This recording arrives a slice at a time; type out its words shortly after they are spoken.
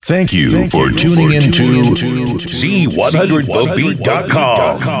Thank you for tuning in to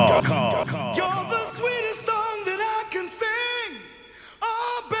Z100thebeat.com. You're the sweetest song that I can sing.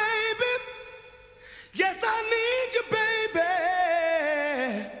 Oh, baby. Yes, I need you, baby.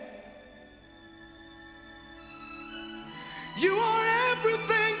 You are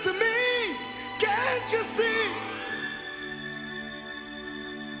everything to me. Can't you see?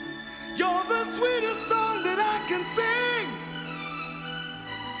 You're the sweetest song that I can sing.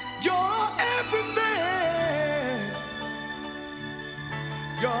 You're everything.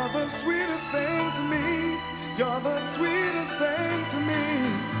 You're the sweetest thing to me. You're the sweetest thing to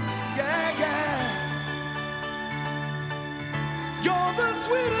me. Yeah, yeah. You're the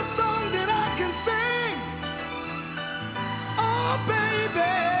sweetest song that I can sing. Oh, baby.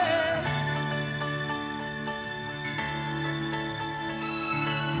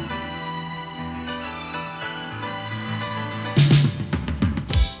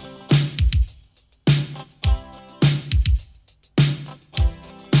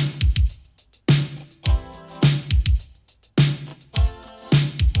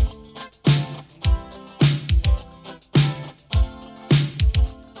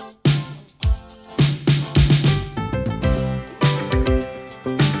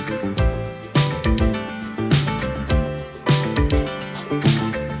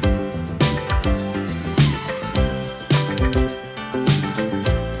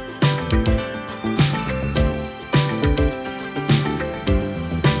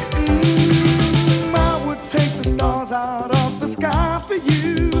 Out of the sky for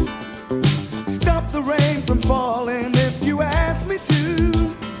you. Stop the rain from falling if you ask me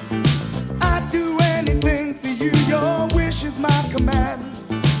to. I'd do anything for you, your wish is my command.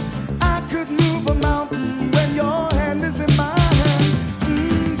 I could move a mountain when your hand is in my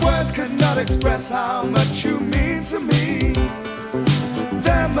hand. Words cannot express how much you mean to me.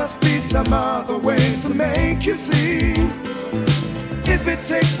 There must be some other way to make you see. If it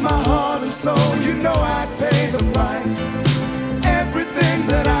takes my heart and soul, you know I'd pay the price. Everything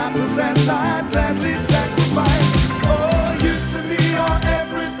that I possess, I'd gladly sacrifice. Oh, you to me are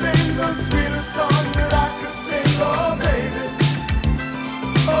everything, the sweetest song that I could sing. Oh, baby,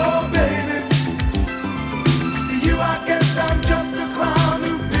 oh, baby. To you I guess I'm just a clown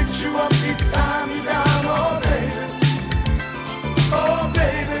who picks you up each time you're down. Oh, baby, oh,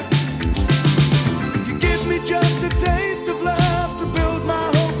 baby. You give me just a taste of love.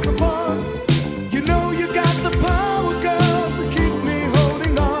 You know you got the power, girl, to keep me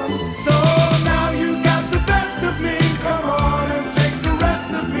holding on. So now you got the best of me. Come on and take the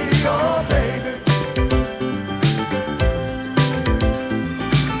rest of me, oh baby.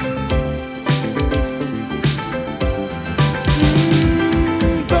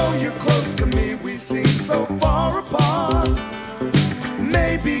 Though you're close to me, we seem so far apart.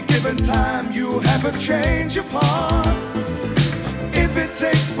 Maybe given time, you'll have a change of heart. If it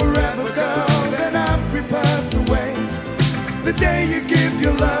takes forever, girl, then I'm prepared to wait. The day you give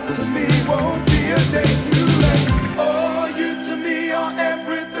your love to me won't be a day too late. Oh, you to me are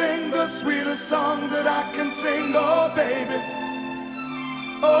everything, the sweetest song that I can sing. Oh, baby,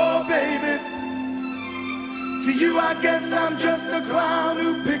 oh, baby. To you I guess I'm just a clown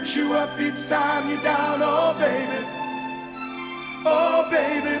who picks you up each time you're down. Oh, baby, oh,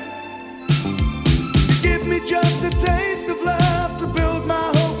 baby. Give me just a taste of love to build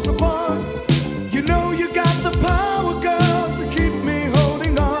my hopes upon. You know you got the power, girl, to keep me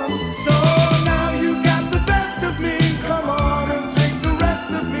holding on. So now you got the best of me. Come on and take the rest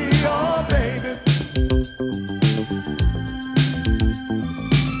of me, oh baby.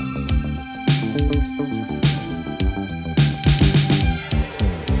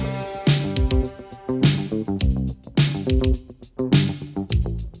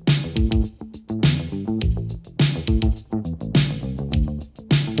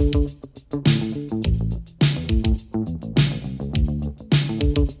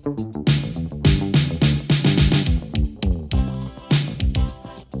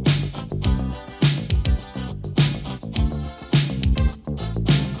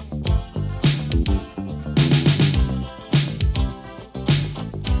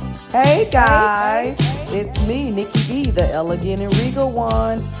 Hey guys, it's me, Nikki B, the elegant and regal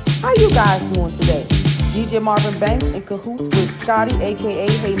one. How you guys doing today? DJ Marvin Banks in cahoots with Scotty, aka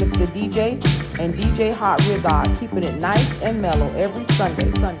Hey Mr. DJ, and DJ Hot Rear God, keeping it nice and mellow every Sunday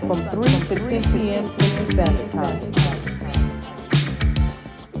from 3 to 10 p.m. Central Standard Time.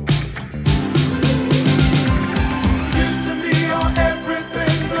 You to me are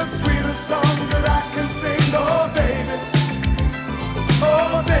everything, the sweetest song that I can sing. Oh baby,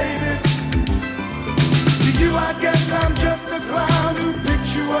 oh baby. To you I guess I'm just a clown who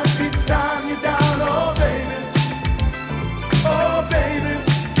picks you up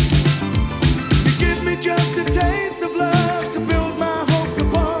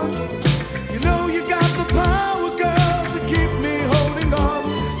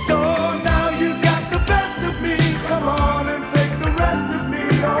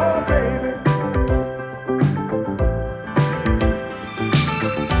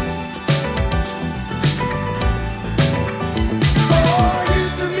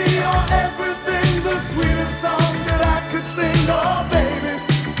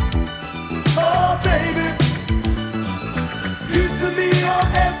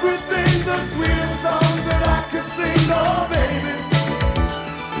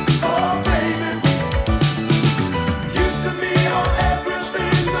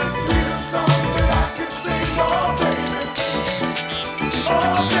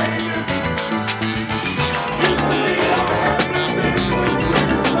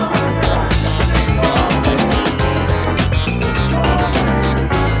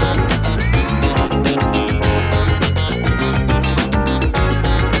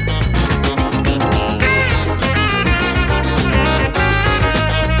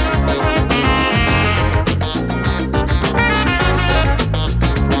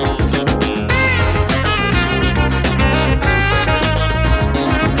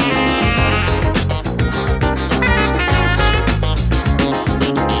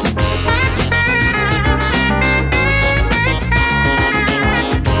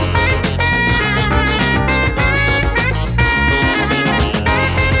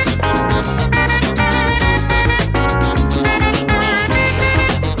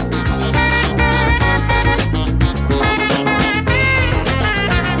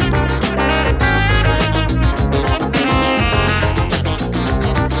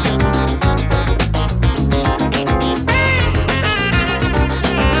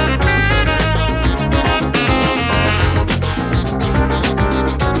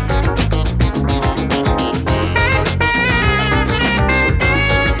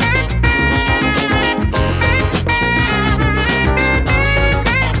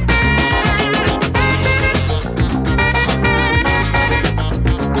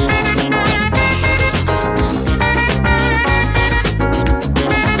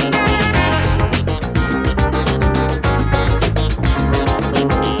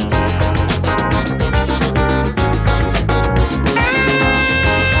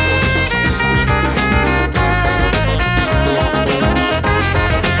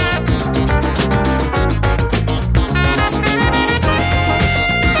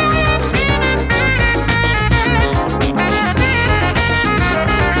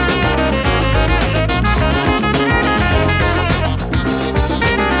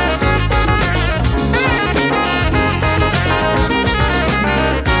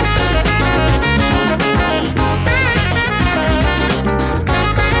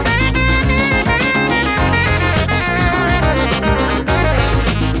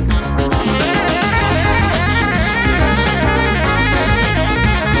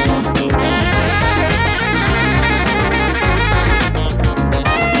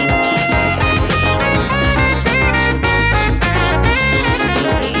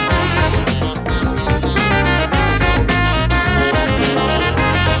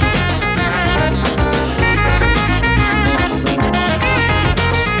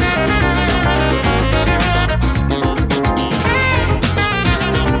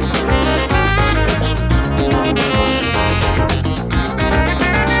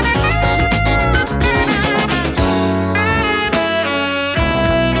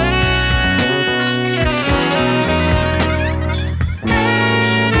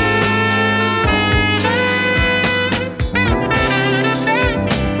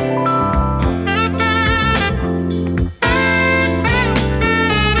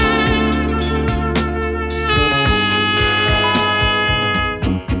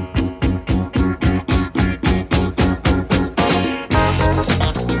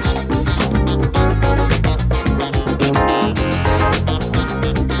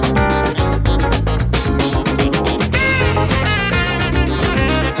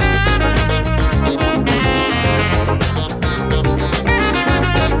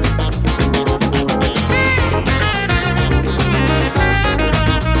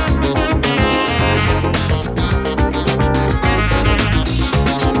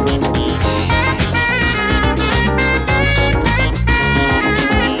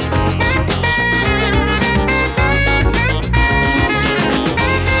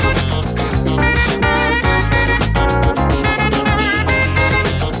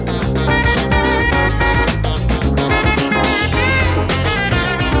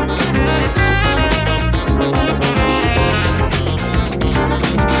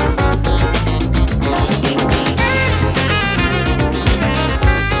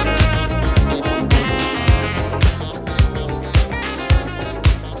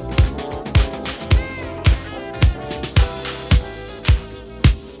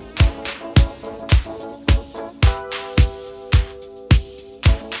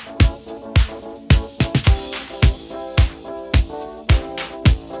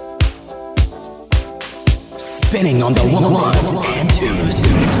spinning on the ones and twos.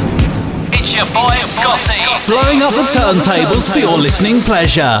 It's your boy Scotty, blowing up the turntables for your listening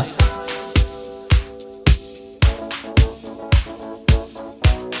pleasure.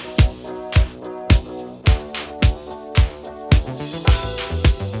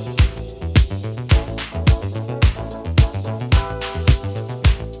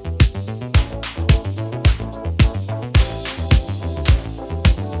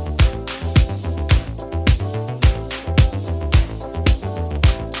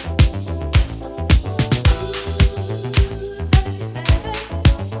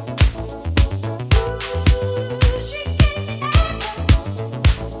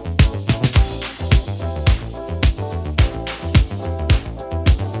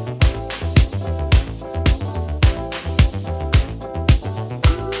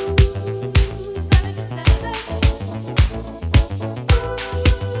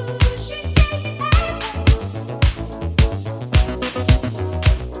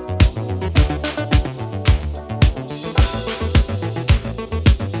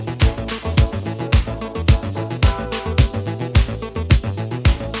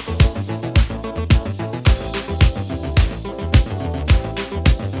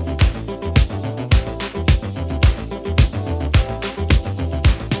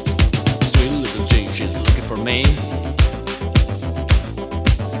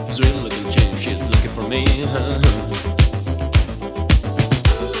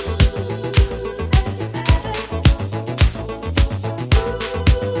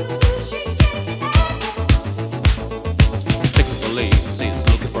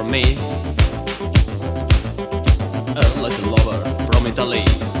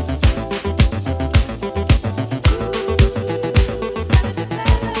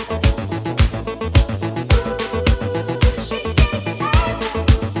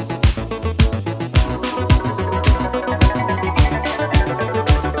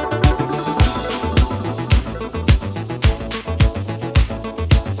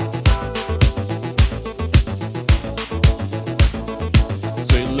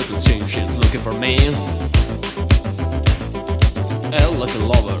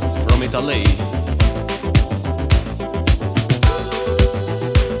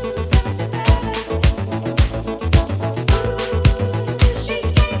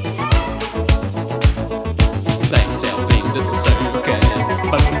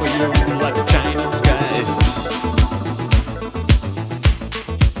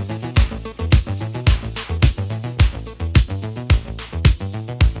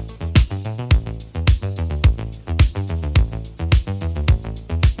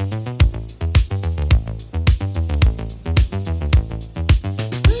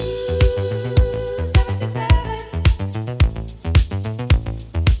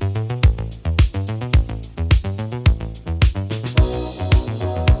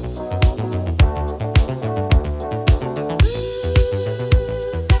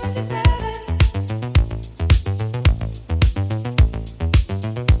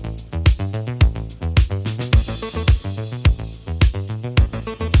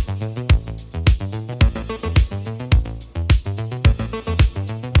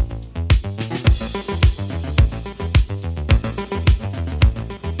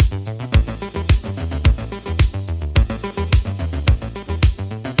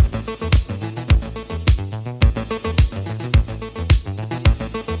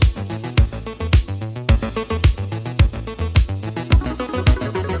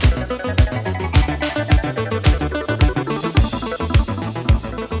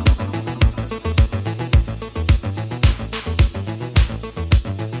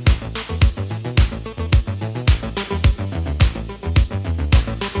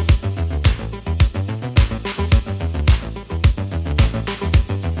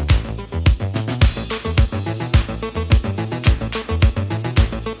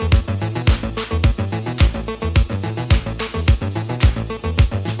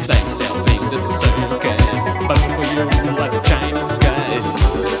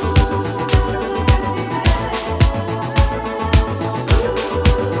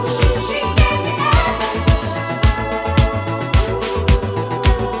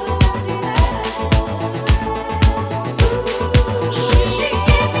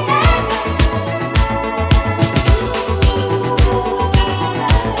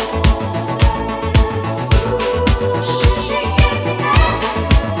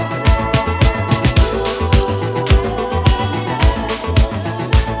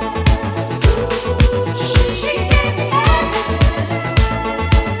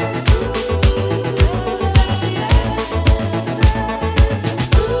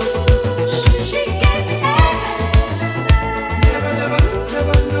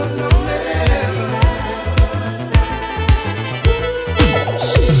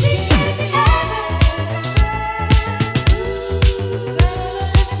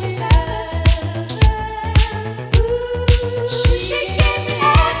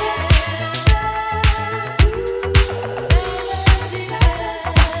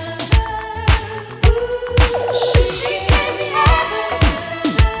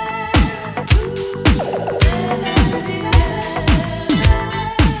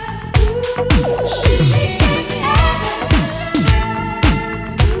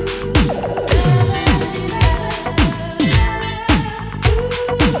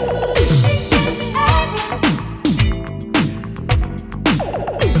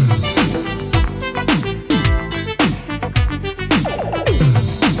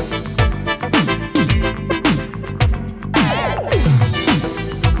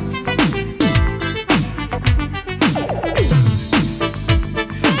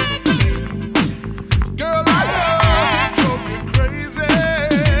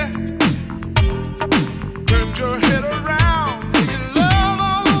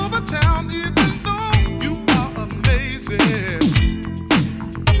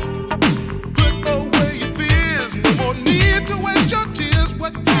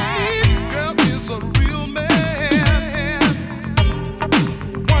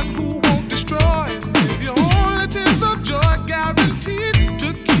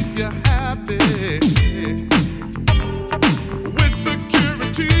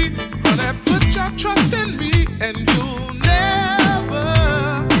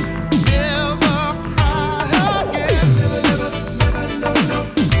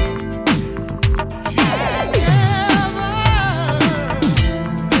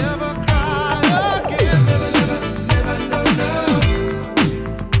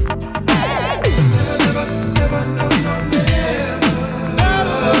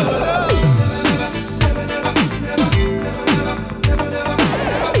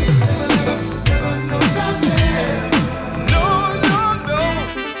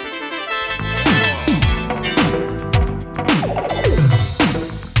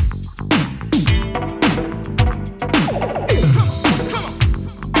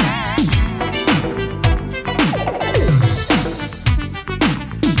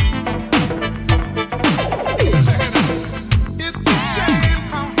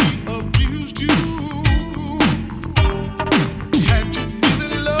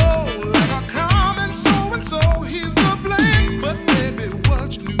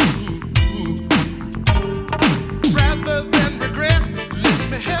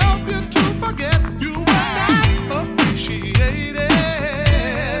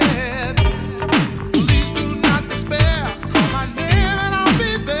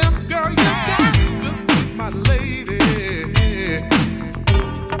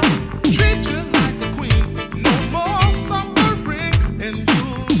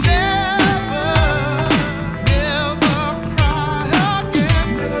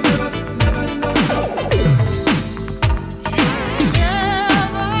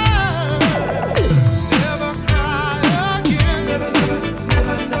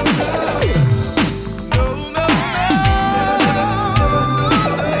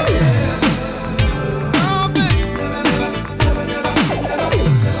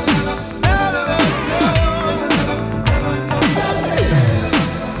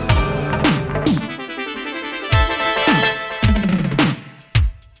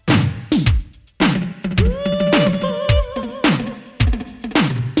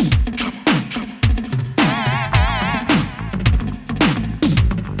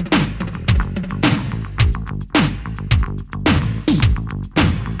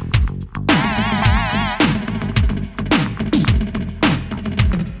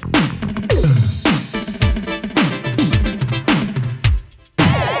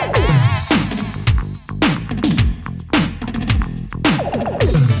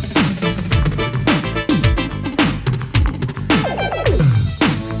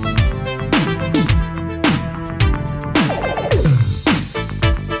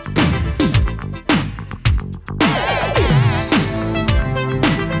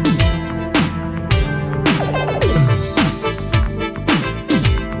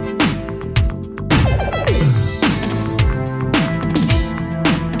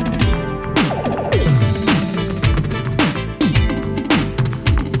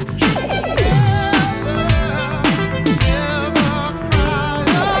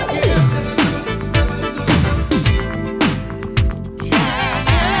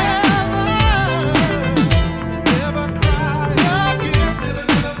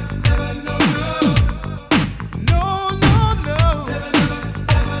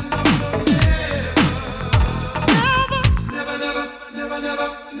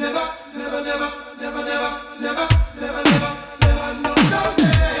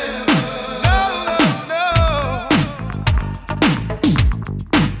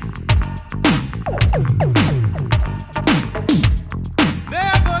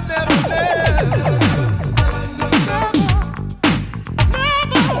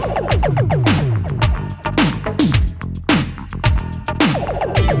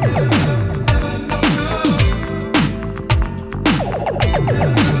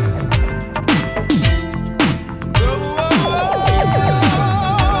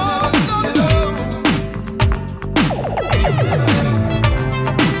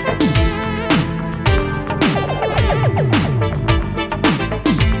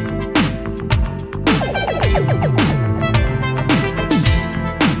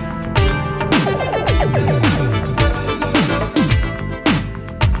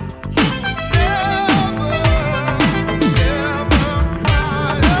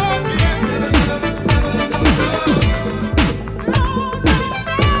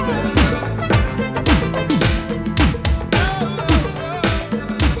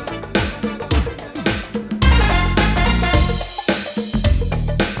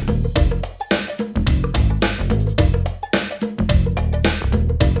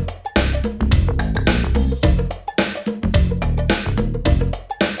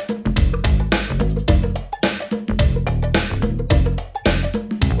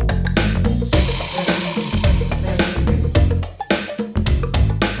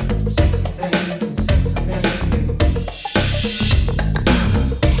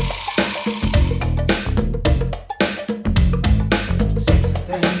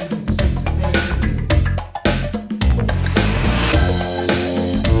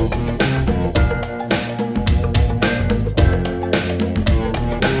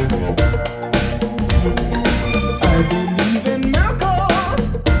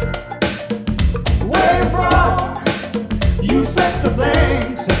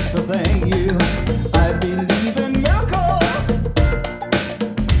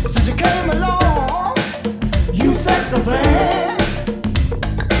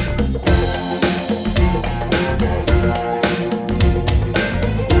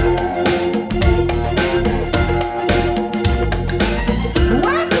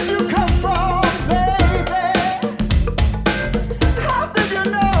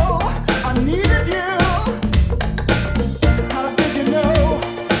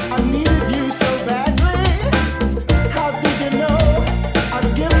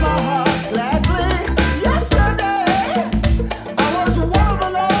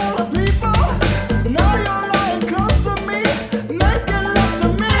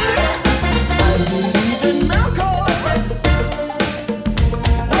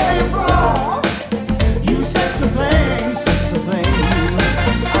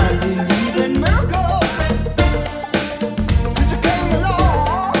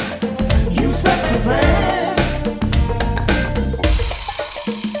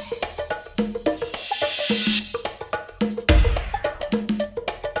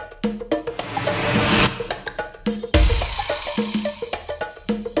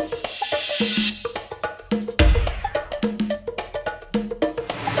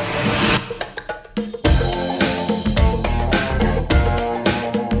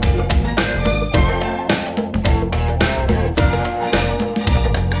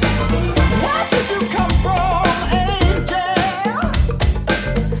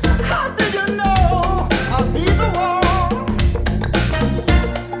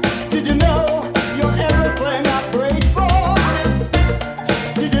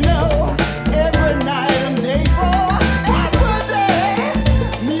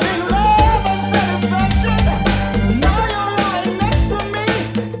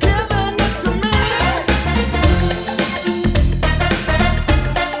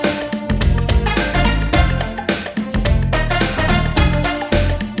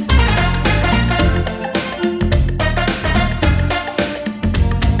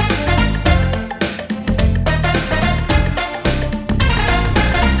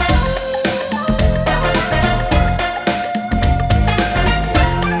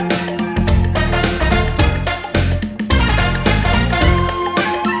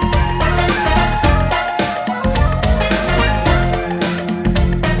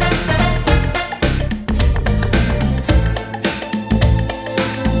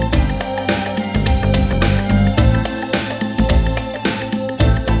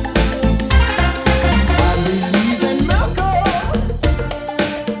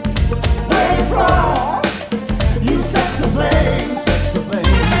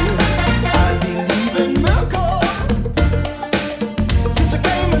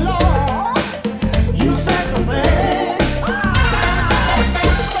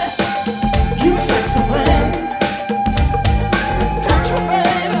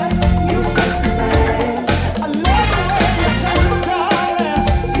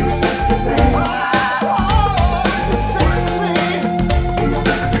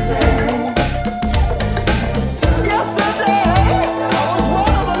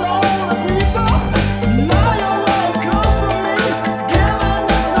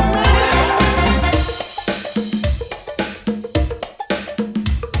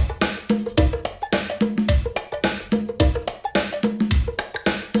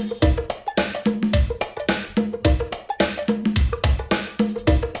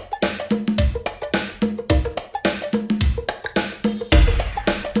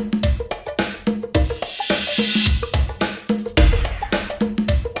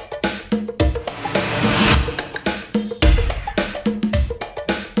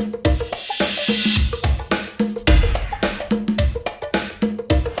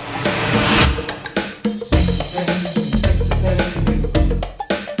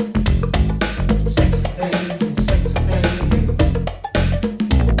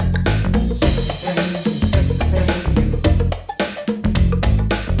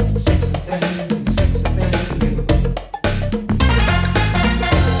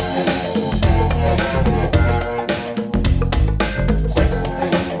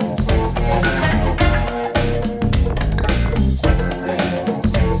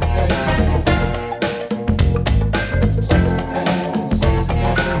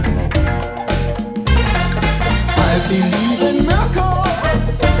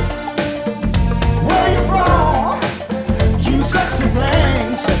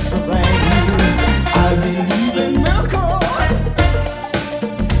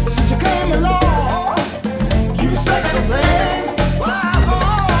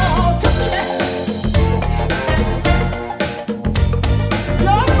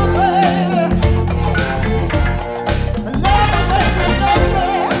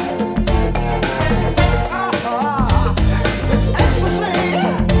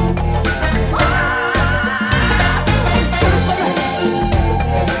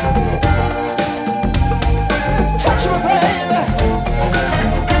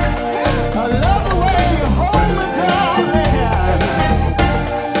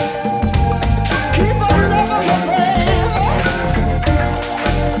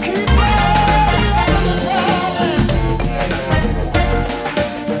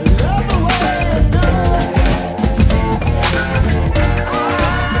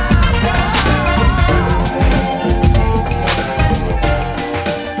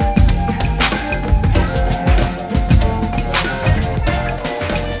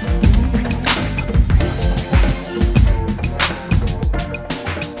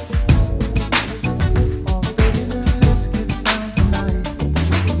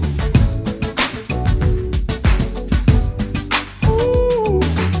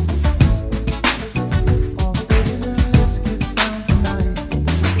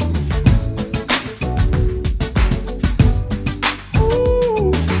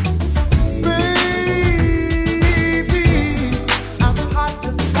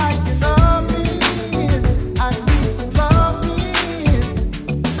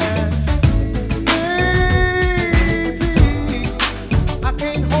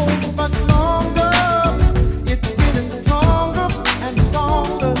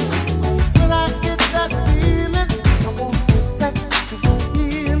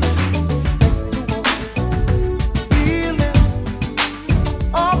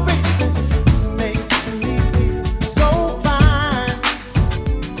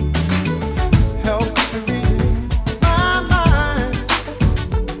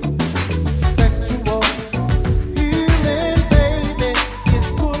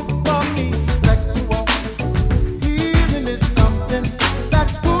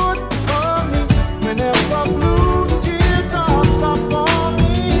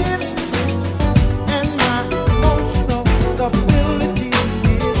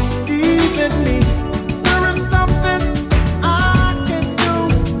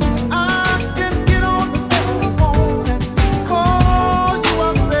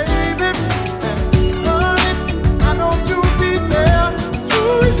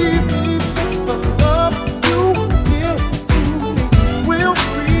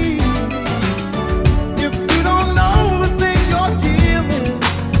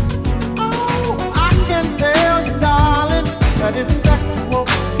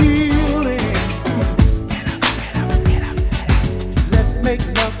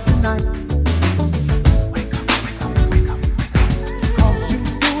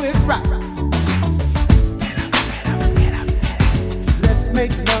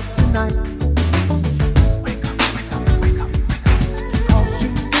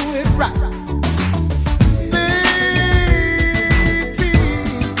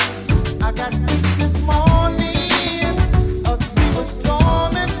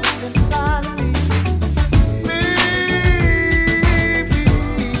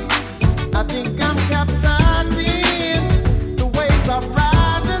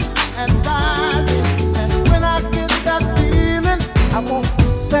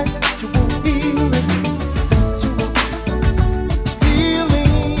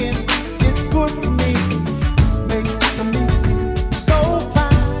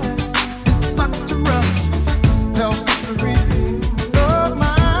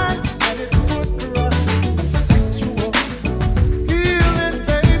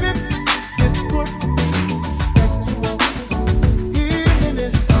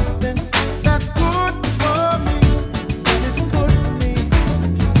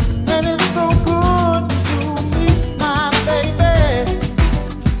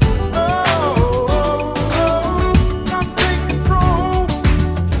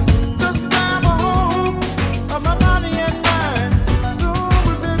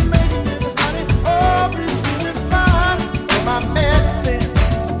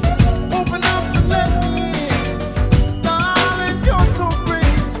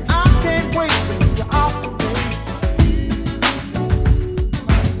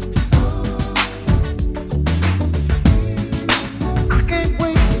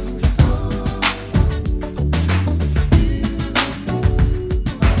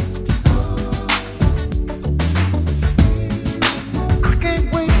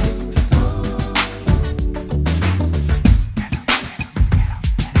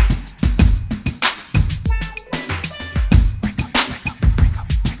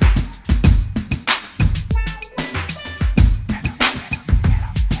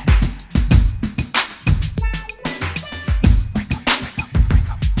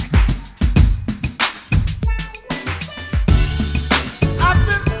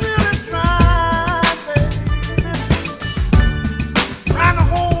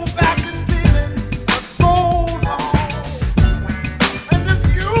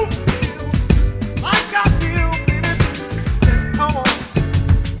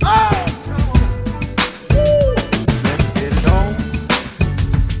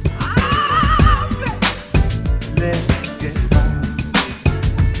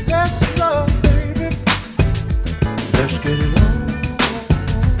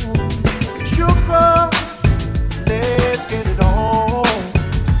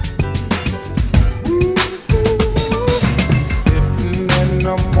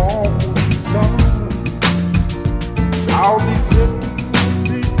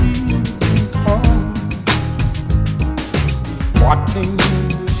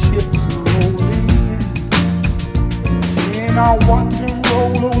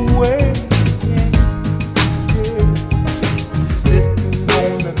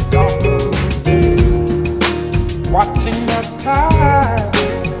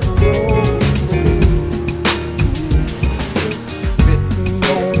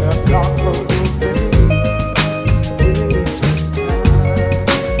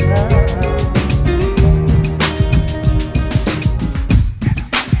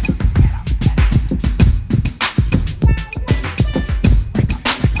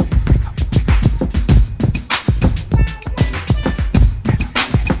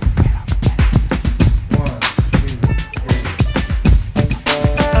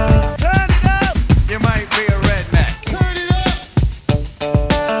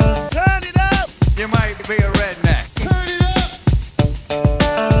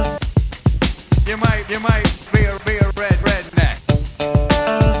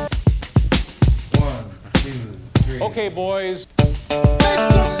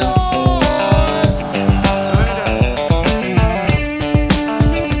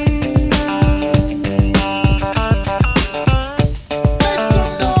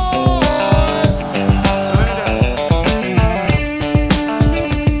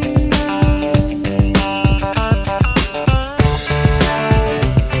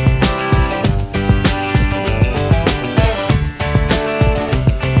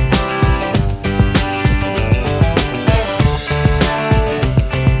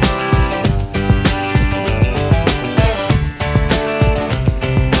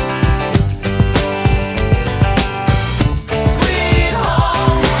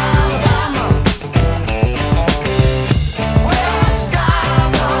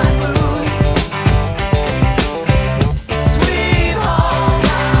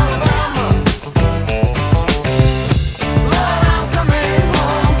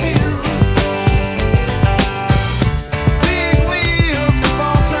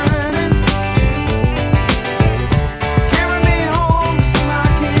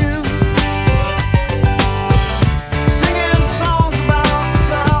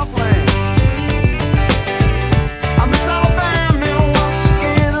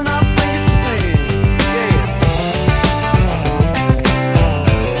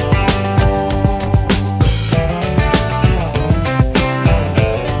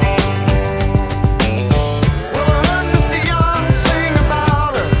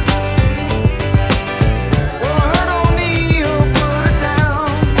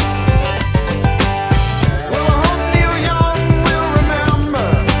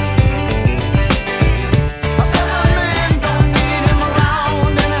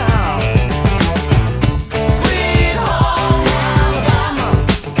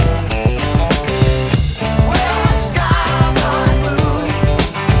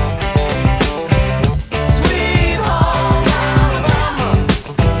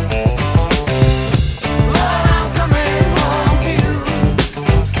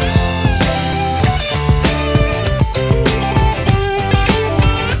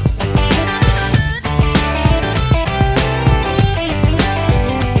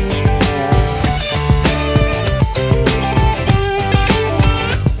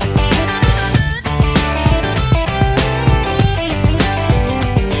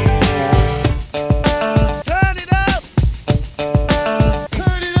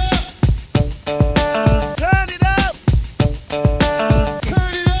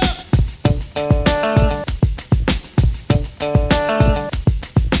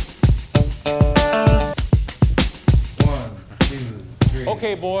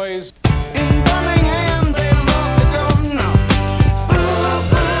 Okay, boys. In Birmingham, they love to go now. Boo,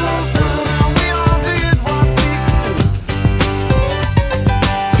 boo, boo. Now we all did what we could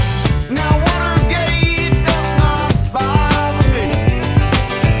do. Now Watergate does not bother me.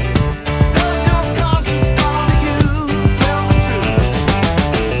 Does your conscience bother you? Tell the truth.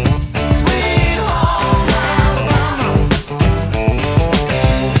 Sweet home Alabama,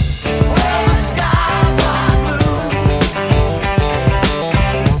 where the skies are blue.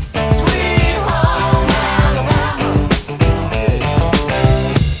 Sweet home Alabama,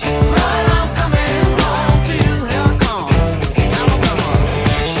 but I'm coming home to you. Here I come, Alabama.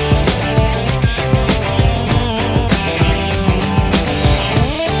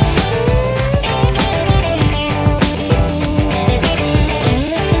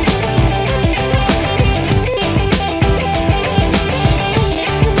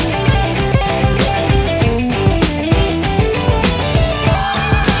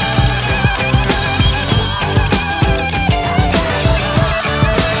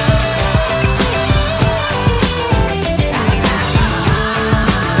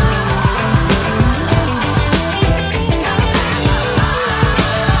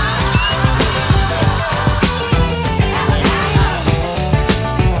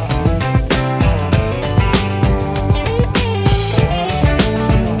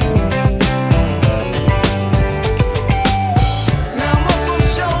 Now muscle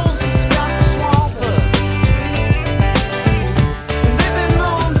shoals has got the swampers, and they've been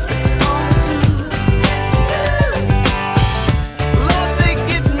known to pick some too. Lord, they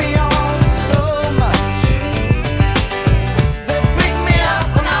get me on so much. They pick me up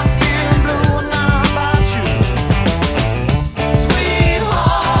when I'm feeling blue, and now about you. Sweet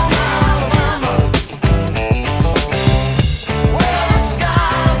home Alabama, where the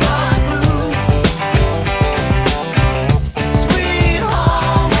skies are blue. Sweet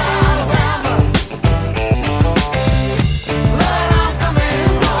home Alabama, but I'm coming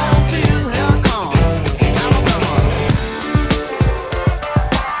home to you. Here I come, Alabama.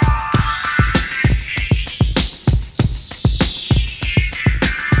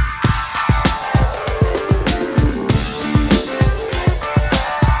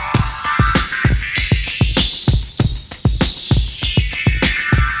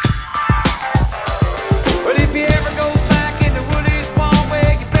 But if you ever go back in the woody swamp,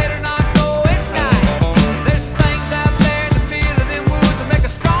 well, you better not go at night. There's things out there in the field of them woods that make a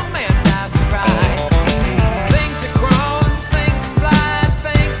strong man die to cry. Things that crawl, things that fly,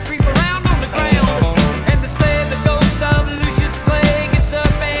 things that creep around on the ground. And they say the ghost of Lucius Clay gets up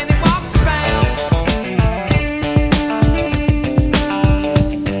and he walks around.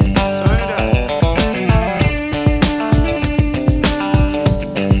 Turn it up.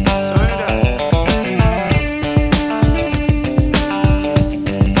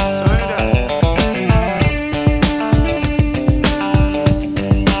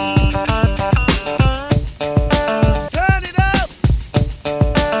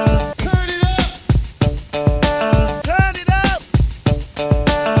 Turn it up. Turn it up.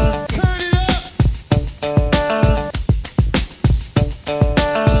 Turn it up.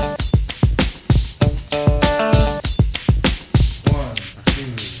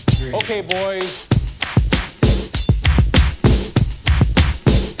 Okay, boys.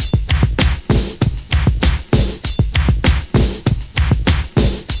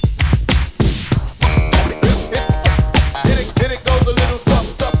 Then it goes a little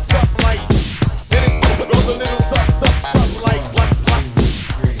something like. Then it goes a little something like.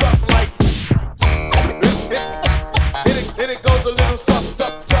 Then it goes a little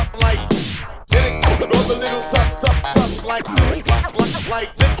something like. Then it goes a little something like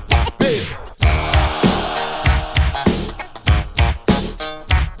this.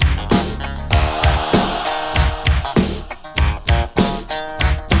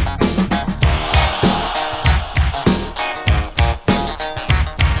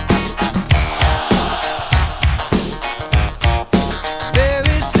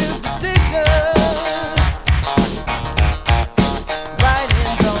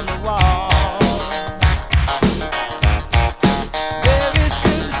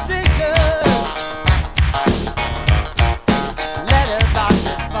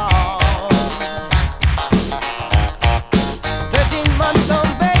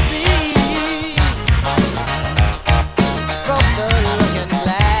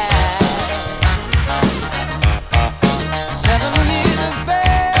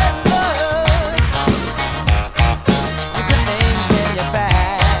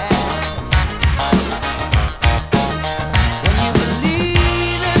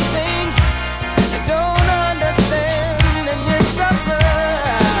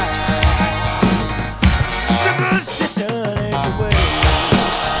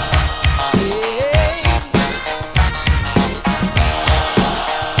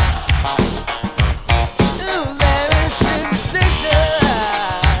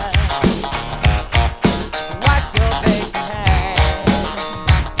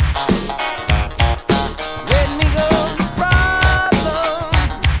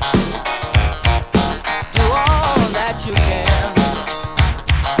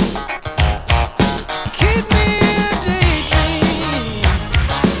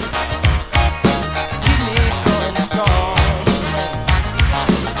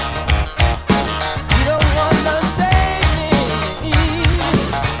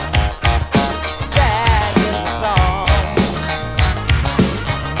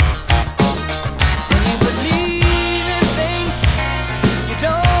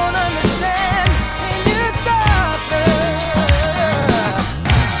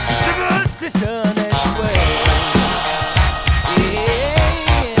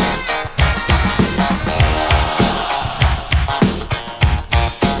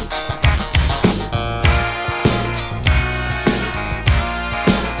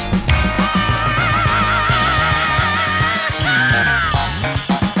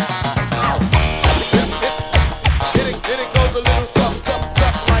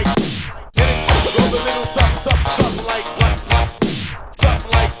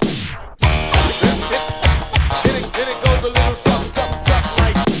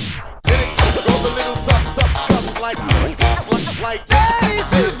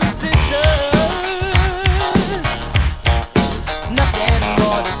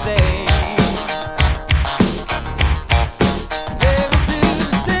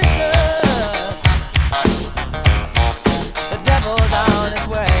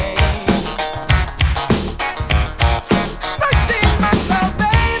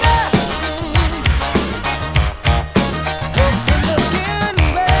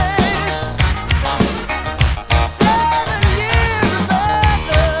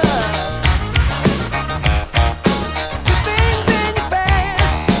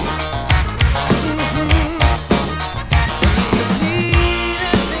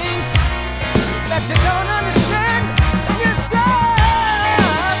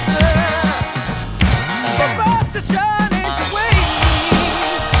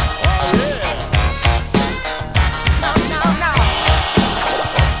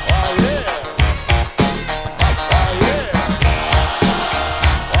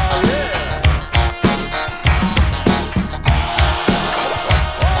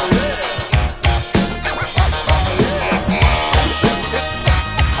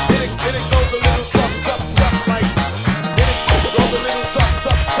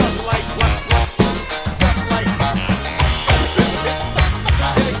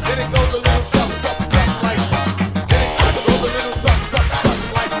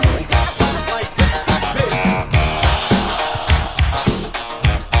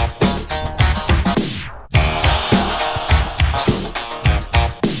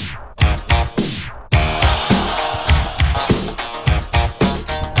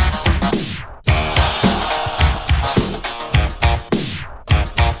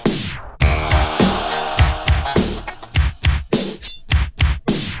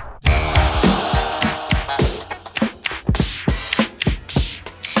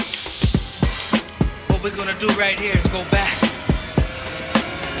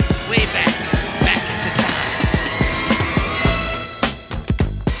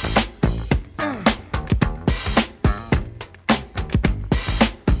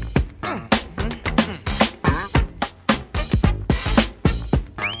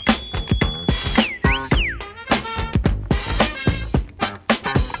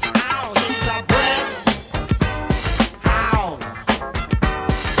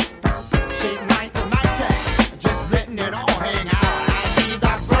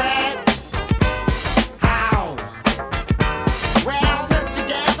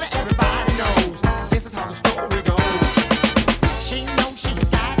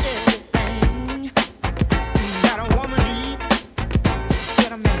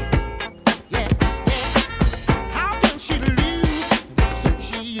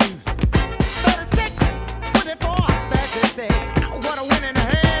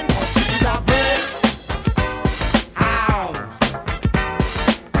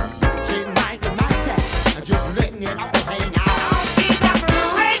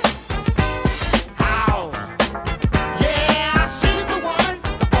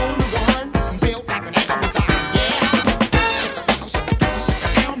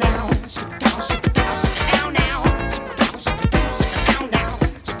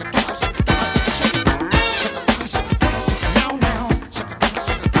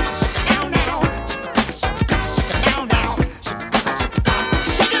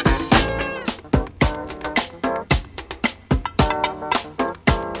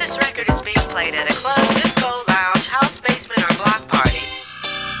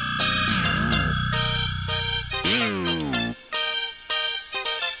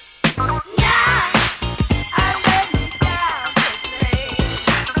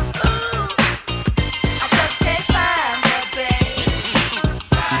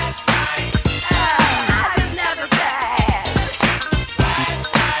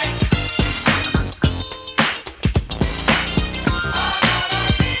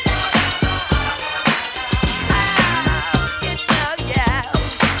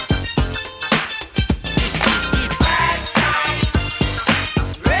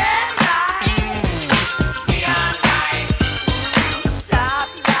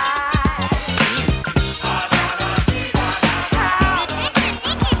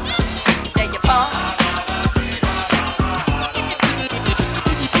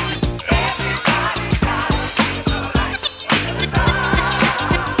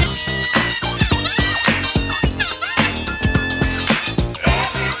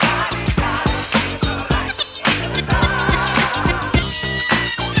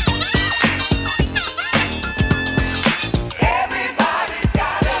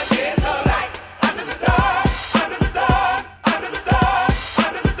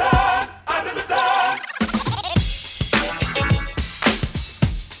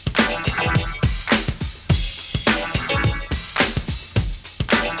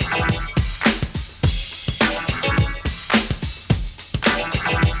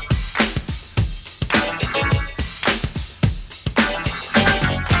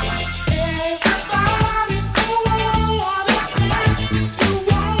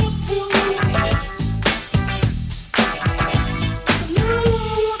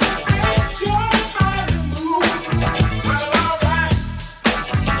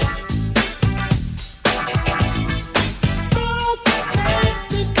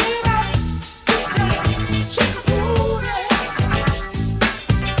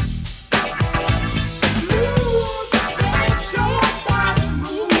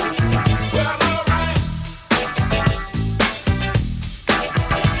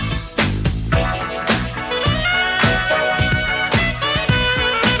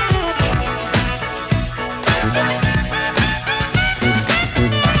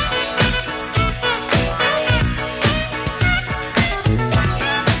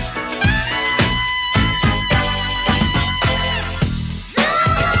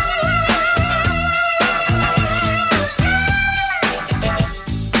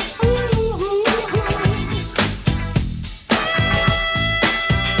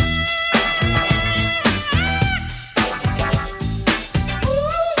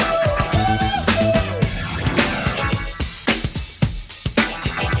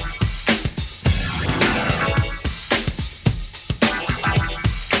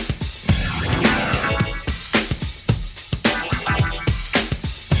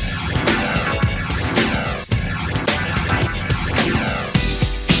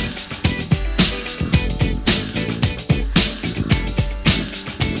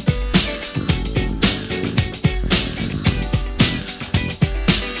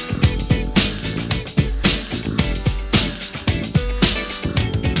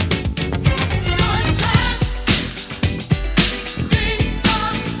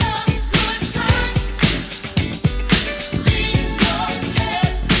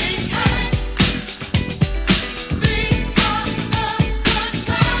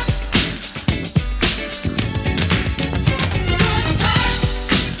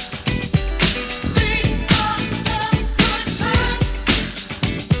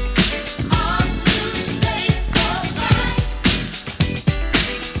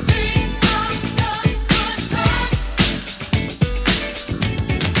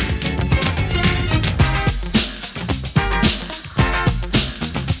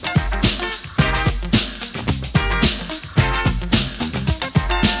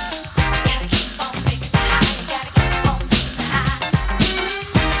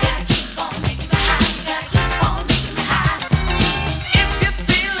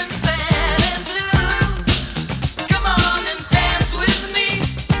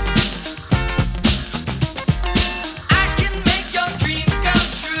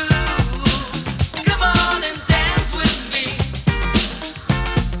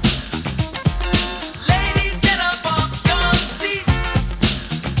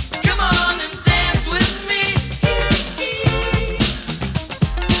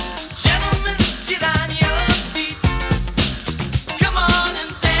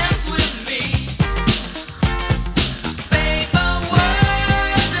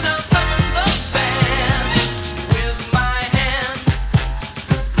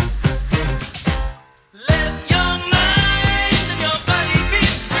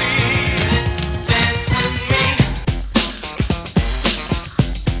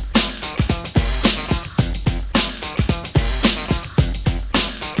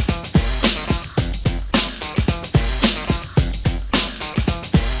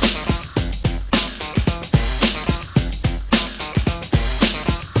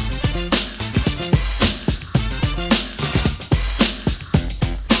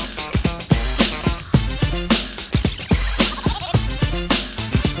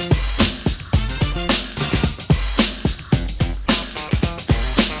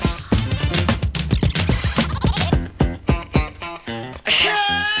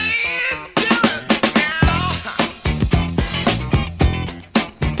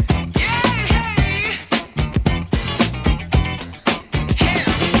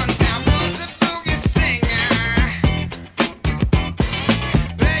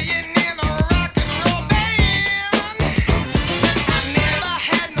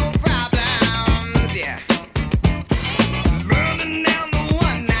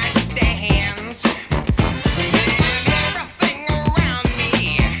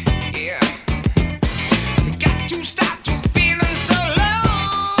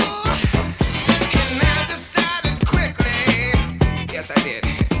 Yes, I did.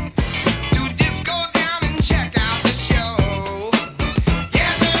 To disco down and check out the show.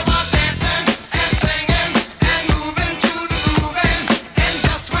 Yeah, they were dancing and singing and moving to the grooving. And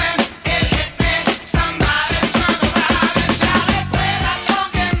just when it hit me, somebody turned around and shouted, "Play that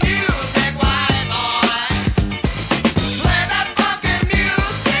funky music, white boy. Play that funky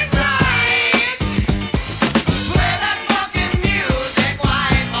music right. Play that funky music,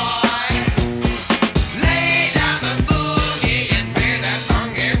 white boy. Lay down the boogie and play that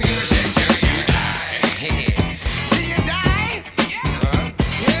funky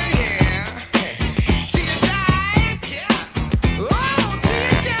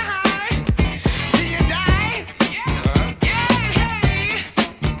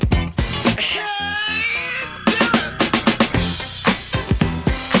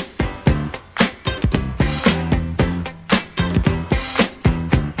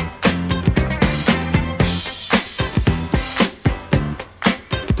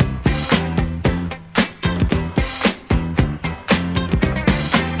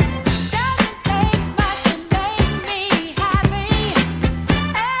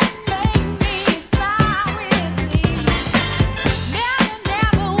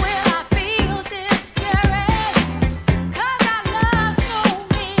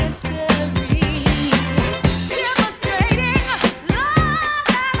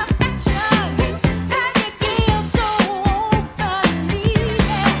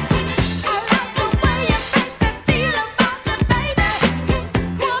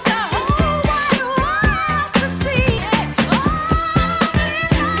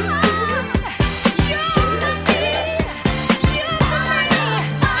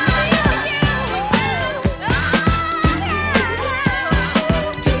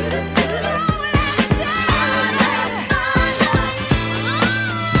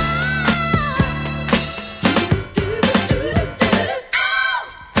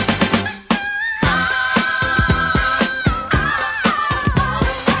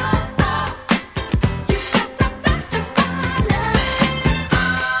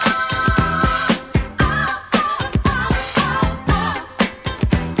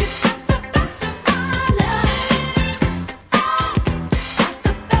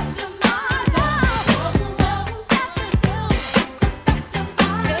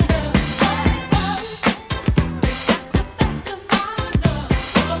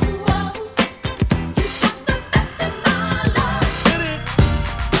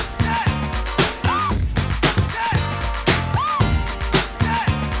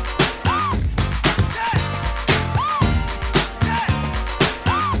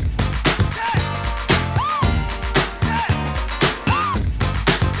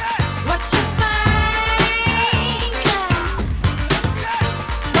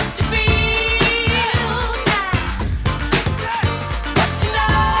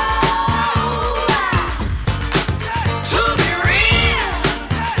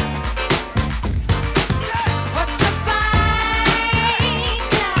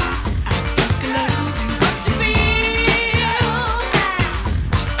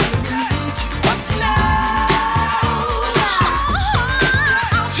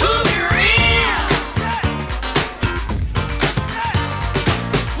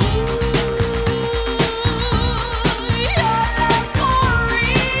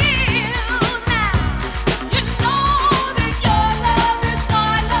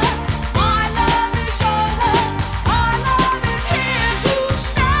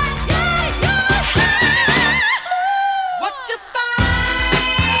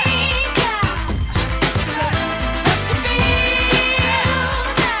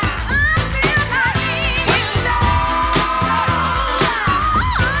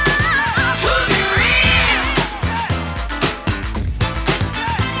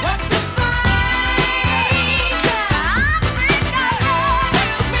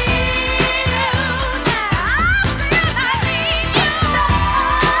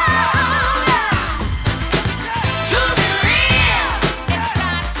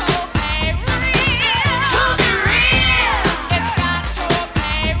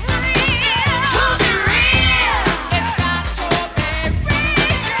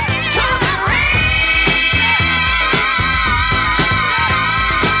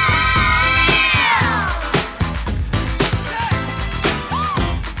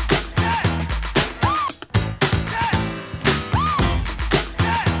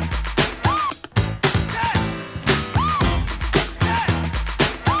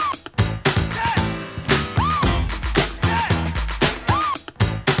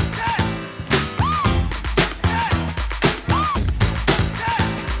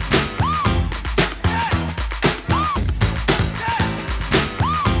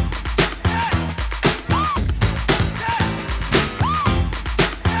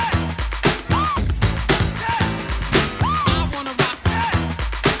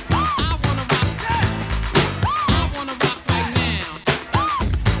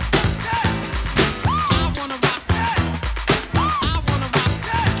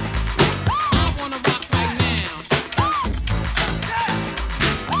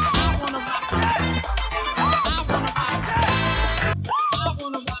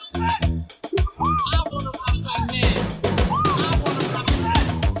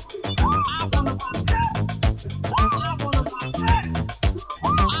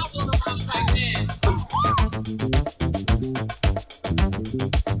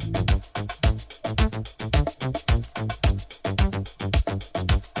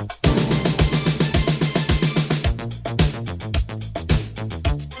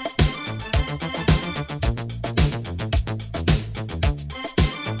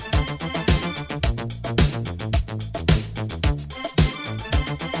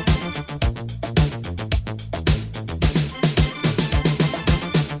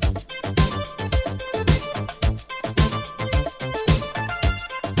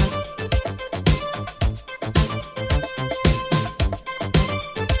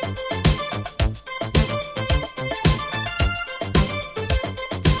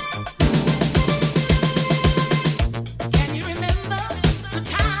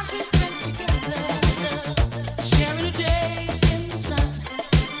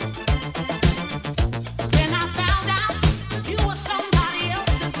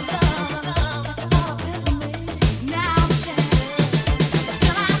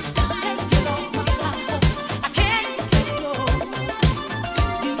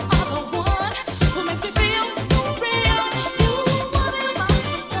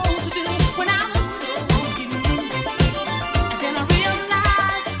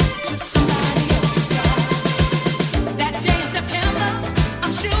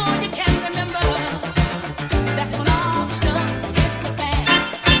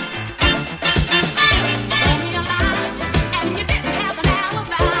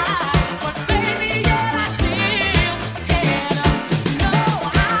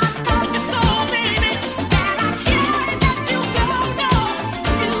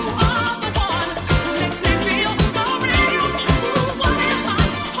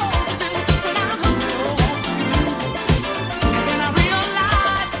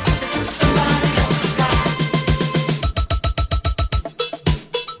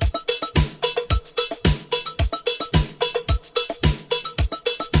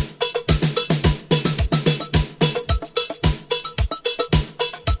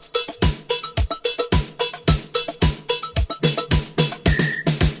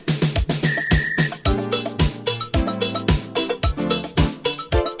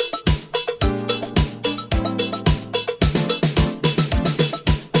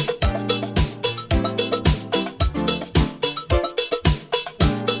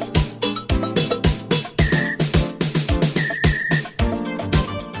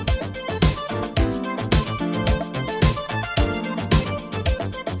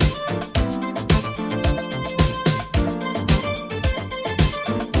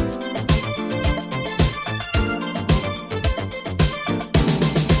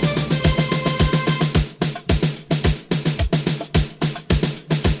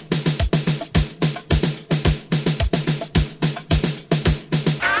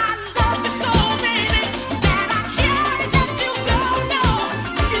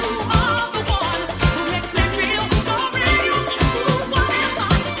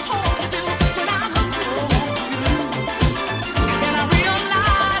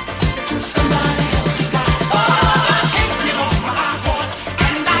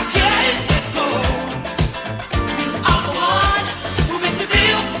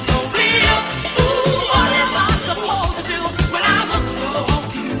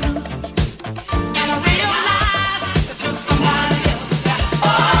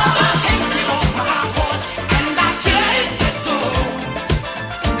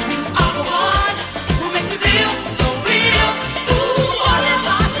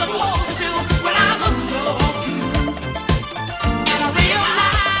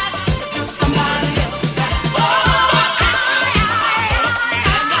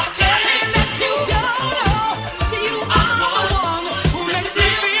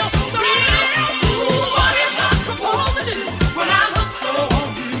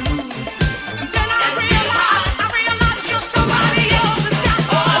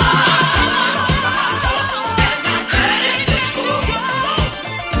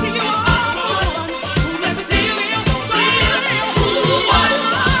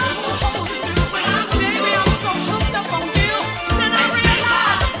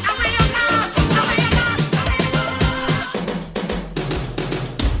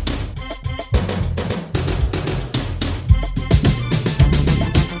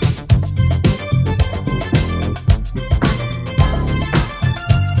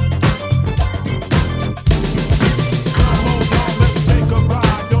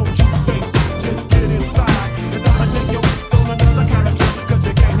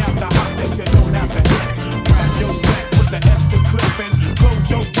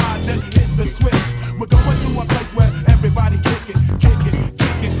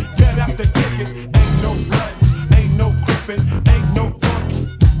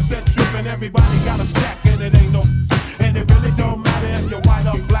Everybody got a stack and it ain't no. And it really don't matter if you're white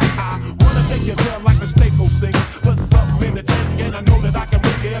or black. I wanna take you there like the Staple Singers. Put something in the tank and I know that I can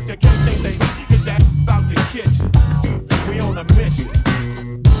bring you. If you can't take the heat, get your ass out the kitchen. We on a mission.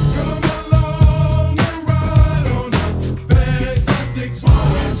 Come along and ride on a fantastic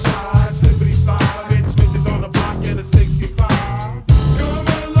sunshine, slippity slide, hit switches on the block in a 65. Come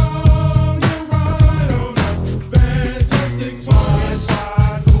along and ride on a fantastic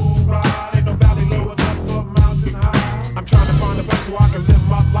sunshine, cool ride. Ain't no valley low enough for mountain high. I'm trying to find a place where I can live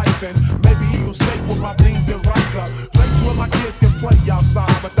my life and maybe eat some steak with my beans and rice. A place where my kids can play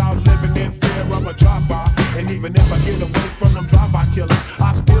outside without living in fear of a drive-by. And even if I get away from them drive-by killers,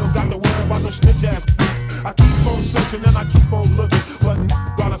 I still got to worry about those snitch ass. I keep on searching and I keep on looking, but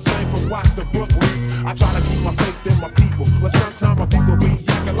got the same from Watts to Brooklyn. I try to keep my faith in my people, but sometimes my people be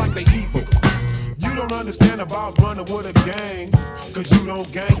acting like they evil. You don't understand about running with a gang, cause you don't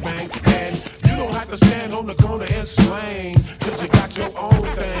gangbang. And you don't have to stand on the corner and slang, cause you got your own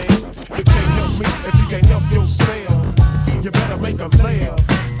thing. You can't help me if you can't help yourself. You better make them laugh.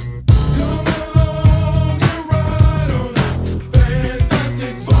 Come along and ride on a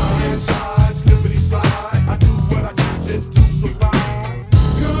fantastic sunshine, slippity slide. I do what I do just to survive.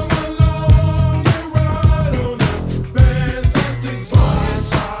 Come along and ride on a fantastic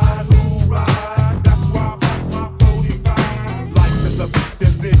sunshine, who ride? That's why I like my 45. Life is a beat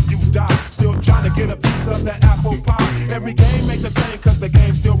and then you die. Still trying to get a piece of that apple pie. Every game ain't the same cause the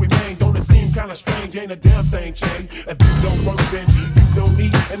game still remain. Don't it seem kinda strange? Ain't a damn thing changed. If you don't work then you don't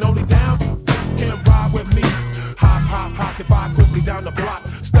eat. And only down can ride with me. Hop, hop, hop, divide quickly down the block.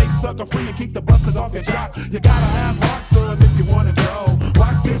 Stay sucker free and keep the busters off your jock. You gotta have heart, son, if you wanna go.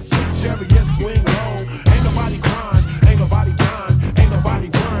 Watch this sweet chariot swing low. Ain't nobody crying, ain't nobody dying, ain't nobody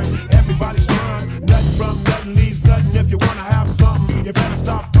worrying. Everybody's trying. Nothing from nothing leaves nothing. If you wanna have something, you better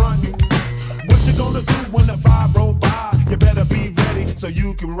stop fronting. What you gonna do when the vibe roll by? You better be ready so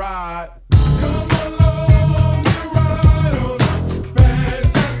you can ride. Come along and ride on a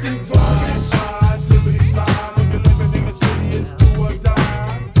fantastic sunshine, slippity slide. When you're living in the city, it's do or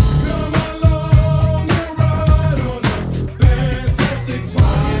die. Come along and ride on a fantastic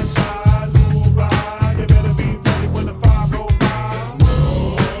sunshine, cool ride. You better be ready when the vibe roll by. Just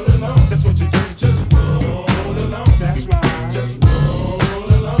roll along. That's what you do. Just roll along. That's right. Just roll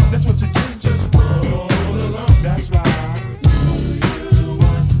along. That's what you do. Just roll along. That's right.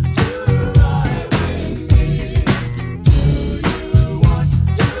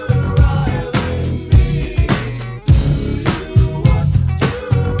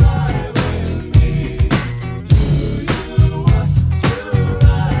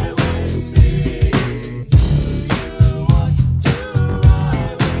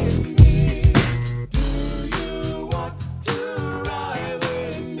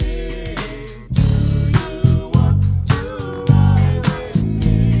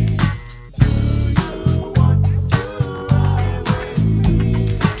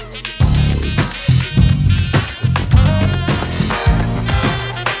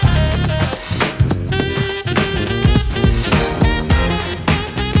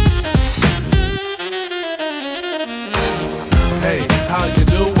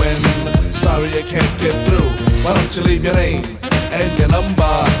 Why don't you leave your name and your number,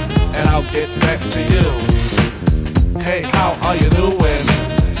 and I'll get back to you. Hey, how are you doing?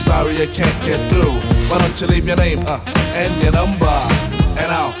 Sorry I can't get through. Why don't you leave your name and your number,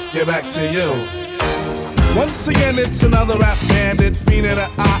 and I'll get back to you. Once again, it's another rap bandit, fiending an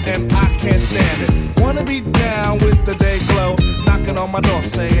eye, and I can't stand it. Wanna be down with the day glow, knocking on my door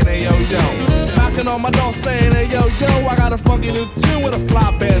saying, hey yo yo. Knocking on my door saying, hey yo yo, I got a funky new tune with a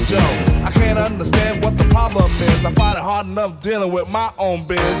fly banjo. I can't understand what the problem is. I find it hard enough dealing with my own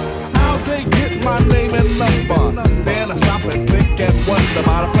biz. How'd they get my name and number? Then I stop and think and wonder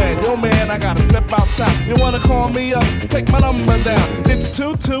about a plan. Yo man, I gotta step outside. You wanna call me up? Take my number down. It's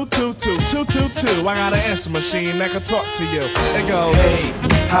 2222222. I got an answer machine that can talk to you. It goes, hey,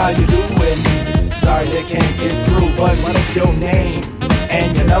 how you doing? Sorry I can't get through, but what your name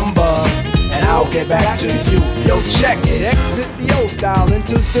and your number, and I'll get back to you. Yo, check it. Exit the old style,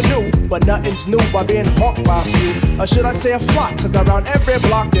 enters the new, but nothing's new by being hawked by a few. Or should I say a flock? Cause around every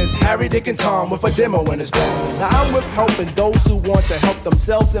block there's Harry, Dick, and Tom with a demo in his ball. Now I'm with helping those who want to help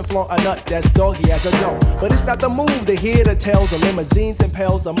themselves and flaunt a nut that's doggy as a dough. But it's not the move to hear the tales of limousines and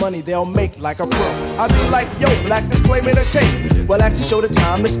pails of money they'll make like a pro. I be like, yo, black display made a tape. Well, actually show the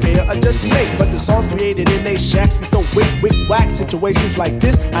time to spare or just make. But the songs created in they shacks be so wick, whack. Situations like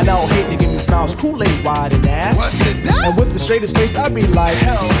this, I now hate to give me smile smiles, Kool-Aid wide and ass. What's it done? And with the straightest face, I be like,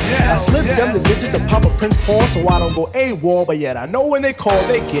 Hell yeah. I slip them the digits of Papa Prince Paul so I don't go AWOL, but yet I know when they call,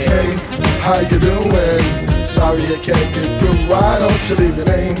 they get. Hey, how you doing? Sorry I can't get through. Why don't you leave your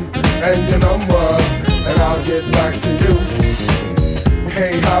name and your number, and I'll get back to you.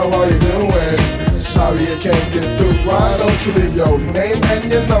 Hey, how are you doing? Sorry I can't get through. Why don't you leave your name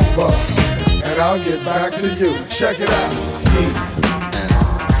and your number, and I'll get back to you. Check it out.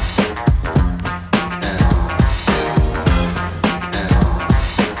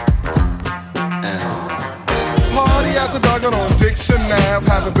 After dogging on Dixon Ave,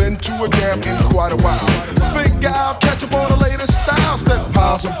 haven't been to a jam in quite a while. Figure I'll catch up on the latest style. Step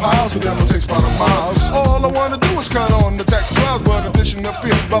piles and piles, and then it takes about a mile. All I wanna do is cut on the text cloud, but addition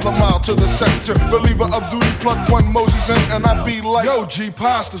appears by the mile to the sector. Believer of duty, plug one Moses in, and I be like, yo, G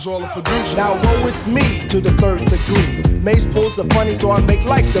Pasta's all the producer. Now woe is me to the third degree. Mace pulls the funny, so I make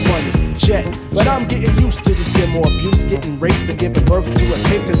like the money. Jet, but I'm getting used to this demo abuse, getting raped and giving birth to a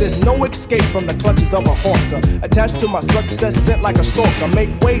tape, cause there's no escape from the clutches of a hawker. Attached to my success, sent like a stalker.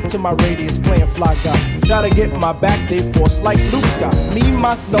 Make way to my radius, playing fly guy. Try to get my back, they force like Luke Scott. Me,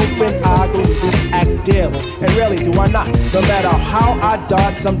 myself, and I go to this act daily, and rarely do I not. No matter how I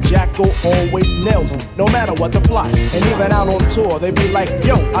dodge, some jackal always nails me, no matter what the plot. And even out on tour, they be like,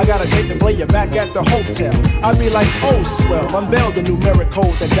 yo, I got a date to play you back at the hotel. I be like, oh swell, unveil the numeric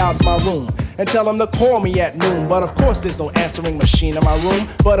code that dials my room, and tell them to call me at noon. But of course there's no answering machine in my room,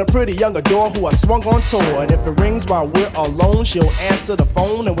 but a pretty young adore who I swung on tour. And if it rings while we're alone, she'll answer the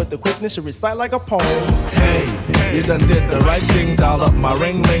phone, and with the quickness she'll recite like a poem. Hey, you done did the right thing, dial up my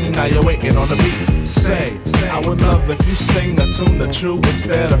ring ring, now you're waiting on the beat. Say, I would love if you sing the tune the true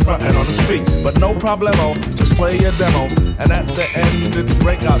instead of frontin' on the speak. But no problemo, just play your demo, and at the end it's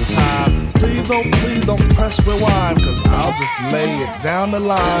breakout time. Please, oh please don't press rewind, cause I'll just lay it down the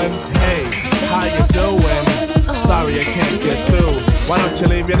line. Hey, how you doing? Sorry I can't get through. Why don't you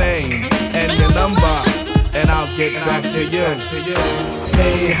leave your name and your number, and I'll get back to you.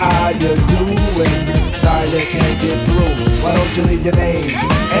 Hey, how you doing? Sorry I can't get through. Why don't you leave your name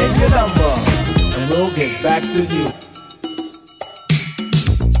and your number, and we'll get back to you.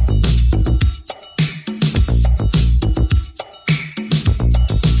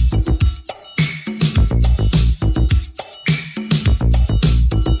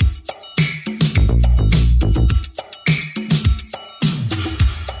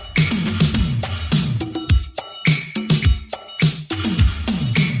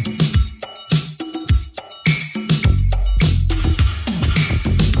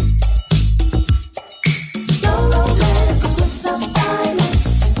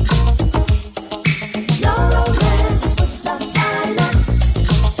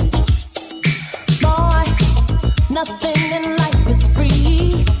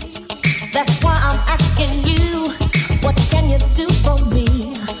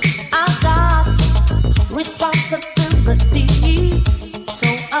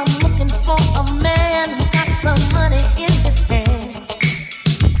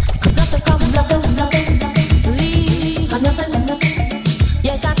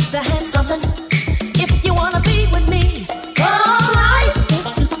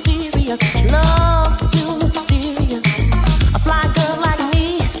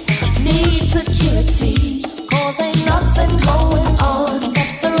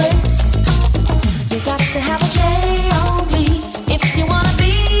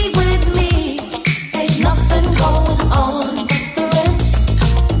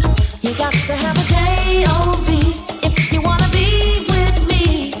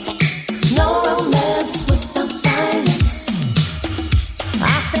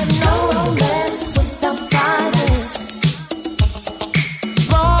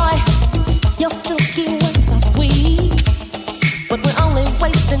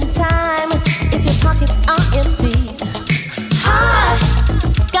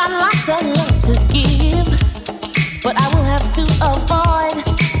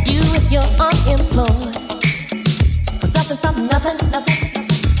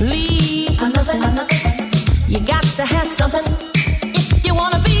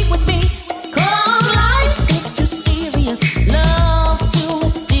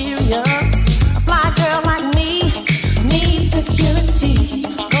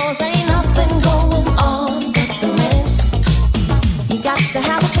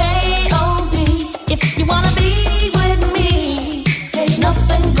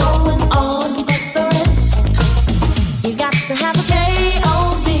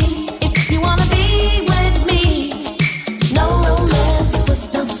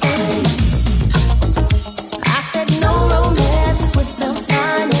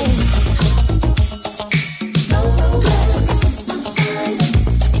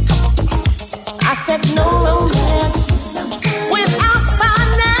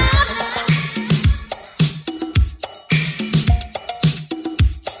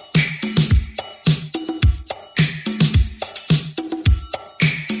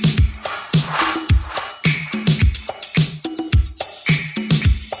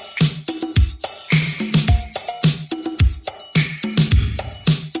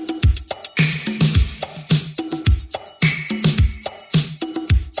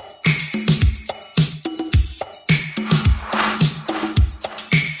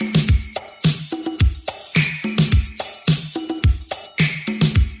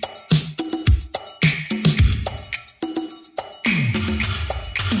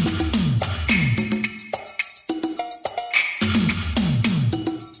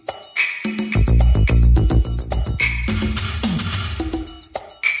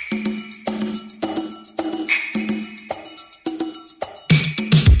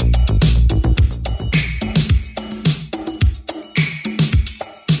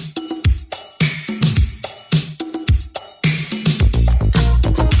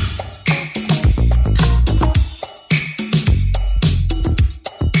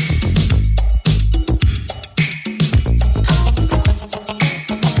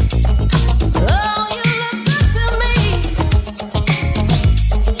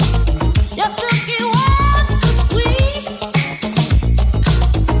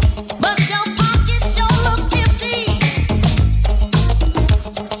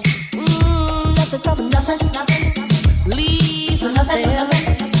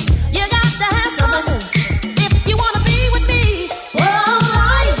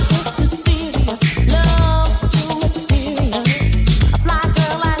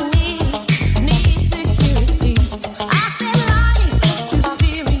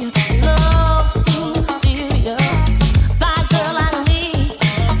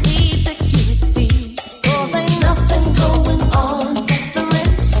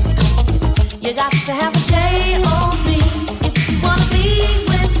 You got to have a J-O-B if you wanna be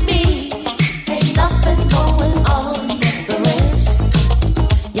with me. Ain't nothing going on but the rest.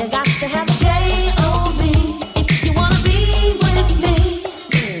 You got to have a J-O-B if you wanna be with me.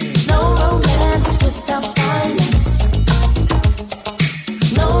 No romance without violence.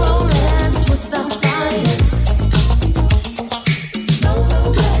 No romance without violence. No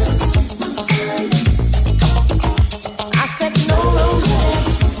romance without violence. I said no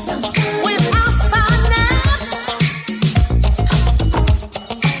romance without violence.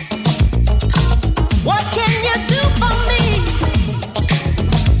 What can you do for me?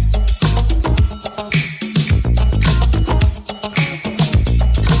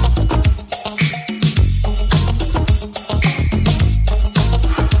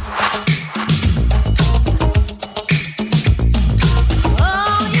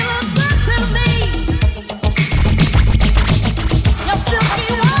 Oh, you look good to me. Your silky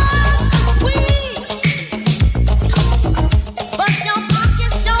words are sweet, but your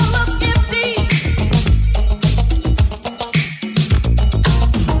pockets sure look empty.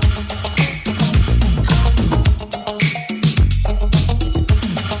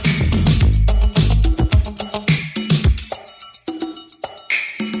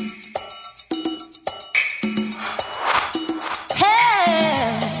 Hey,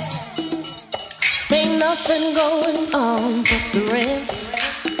 ain't nothing going on but the rest.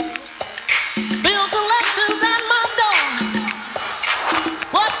 Bill collectors at my door.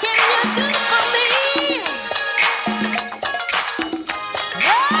 What can you do for me?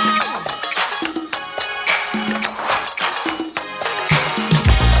 Oh!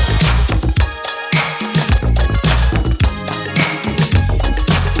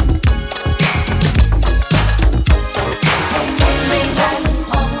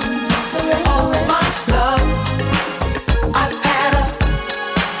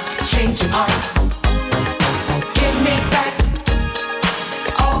 Change of heart. Give me back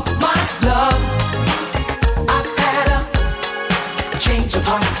all my love. I've had a change of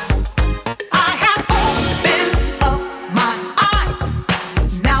heart. I have opened up my eyes.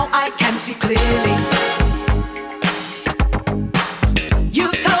 Now I can see clearly. You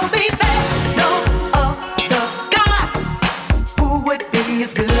told me there's no other guy who would be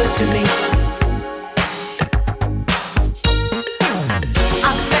as good to me. I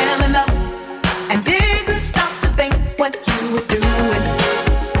fell in love and didn't stop to think what you were doing.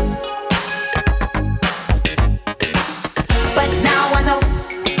 But now I know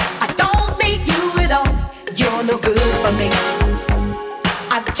I don't need you at all. You're no good for me.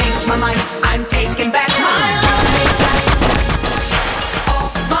 I've changed my mind. I'm taking back my love. Take back all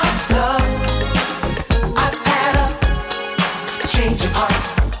my love. I've had a change of heart.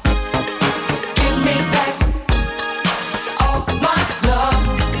 Give me back all my love.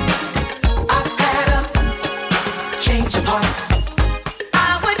 I've had a change of heart. I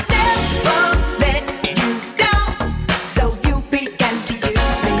would never let you down, so you began to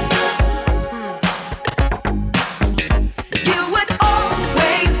use me. You would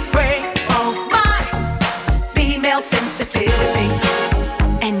always break all my female sensitivity,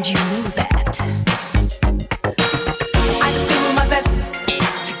 and you knew that. I do my best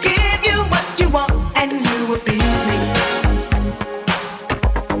to give you what you want, and you abuse me.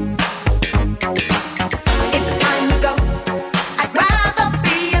 It's time to go. I'd rather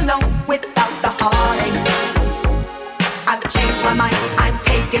be alone without the heartache. I've changed my mind. I'm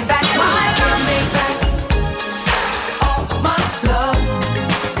taking back my love. Take back all my love.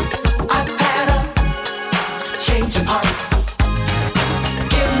 I've had a change of heart.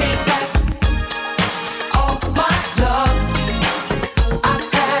 Give me back all my love. I've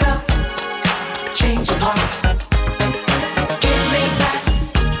had a change of heart. Give me back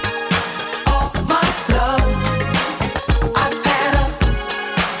all my love. I've had a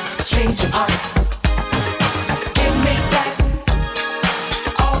change of heart. Give me back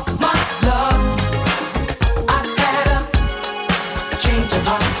all my love. I've had a change of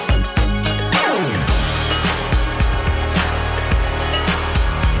heart.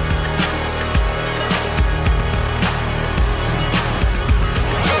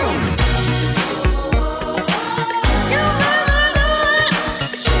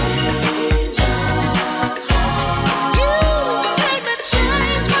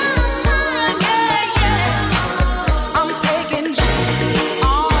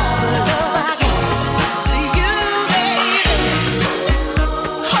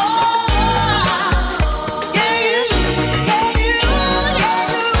 Oh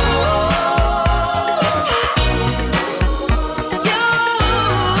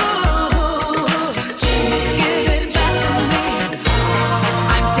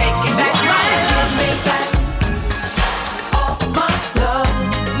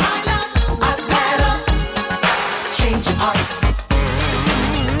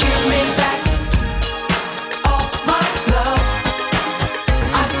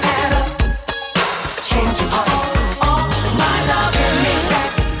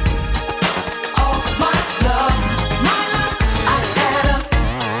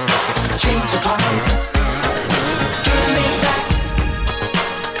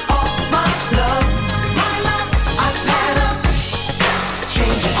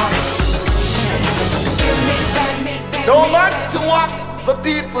the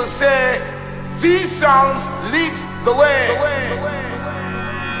people say, these sounds lead the way.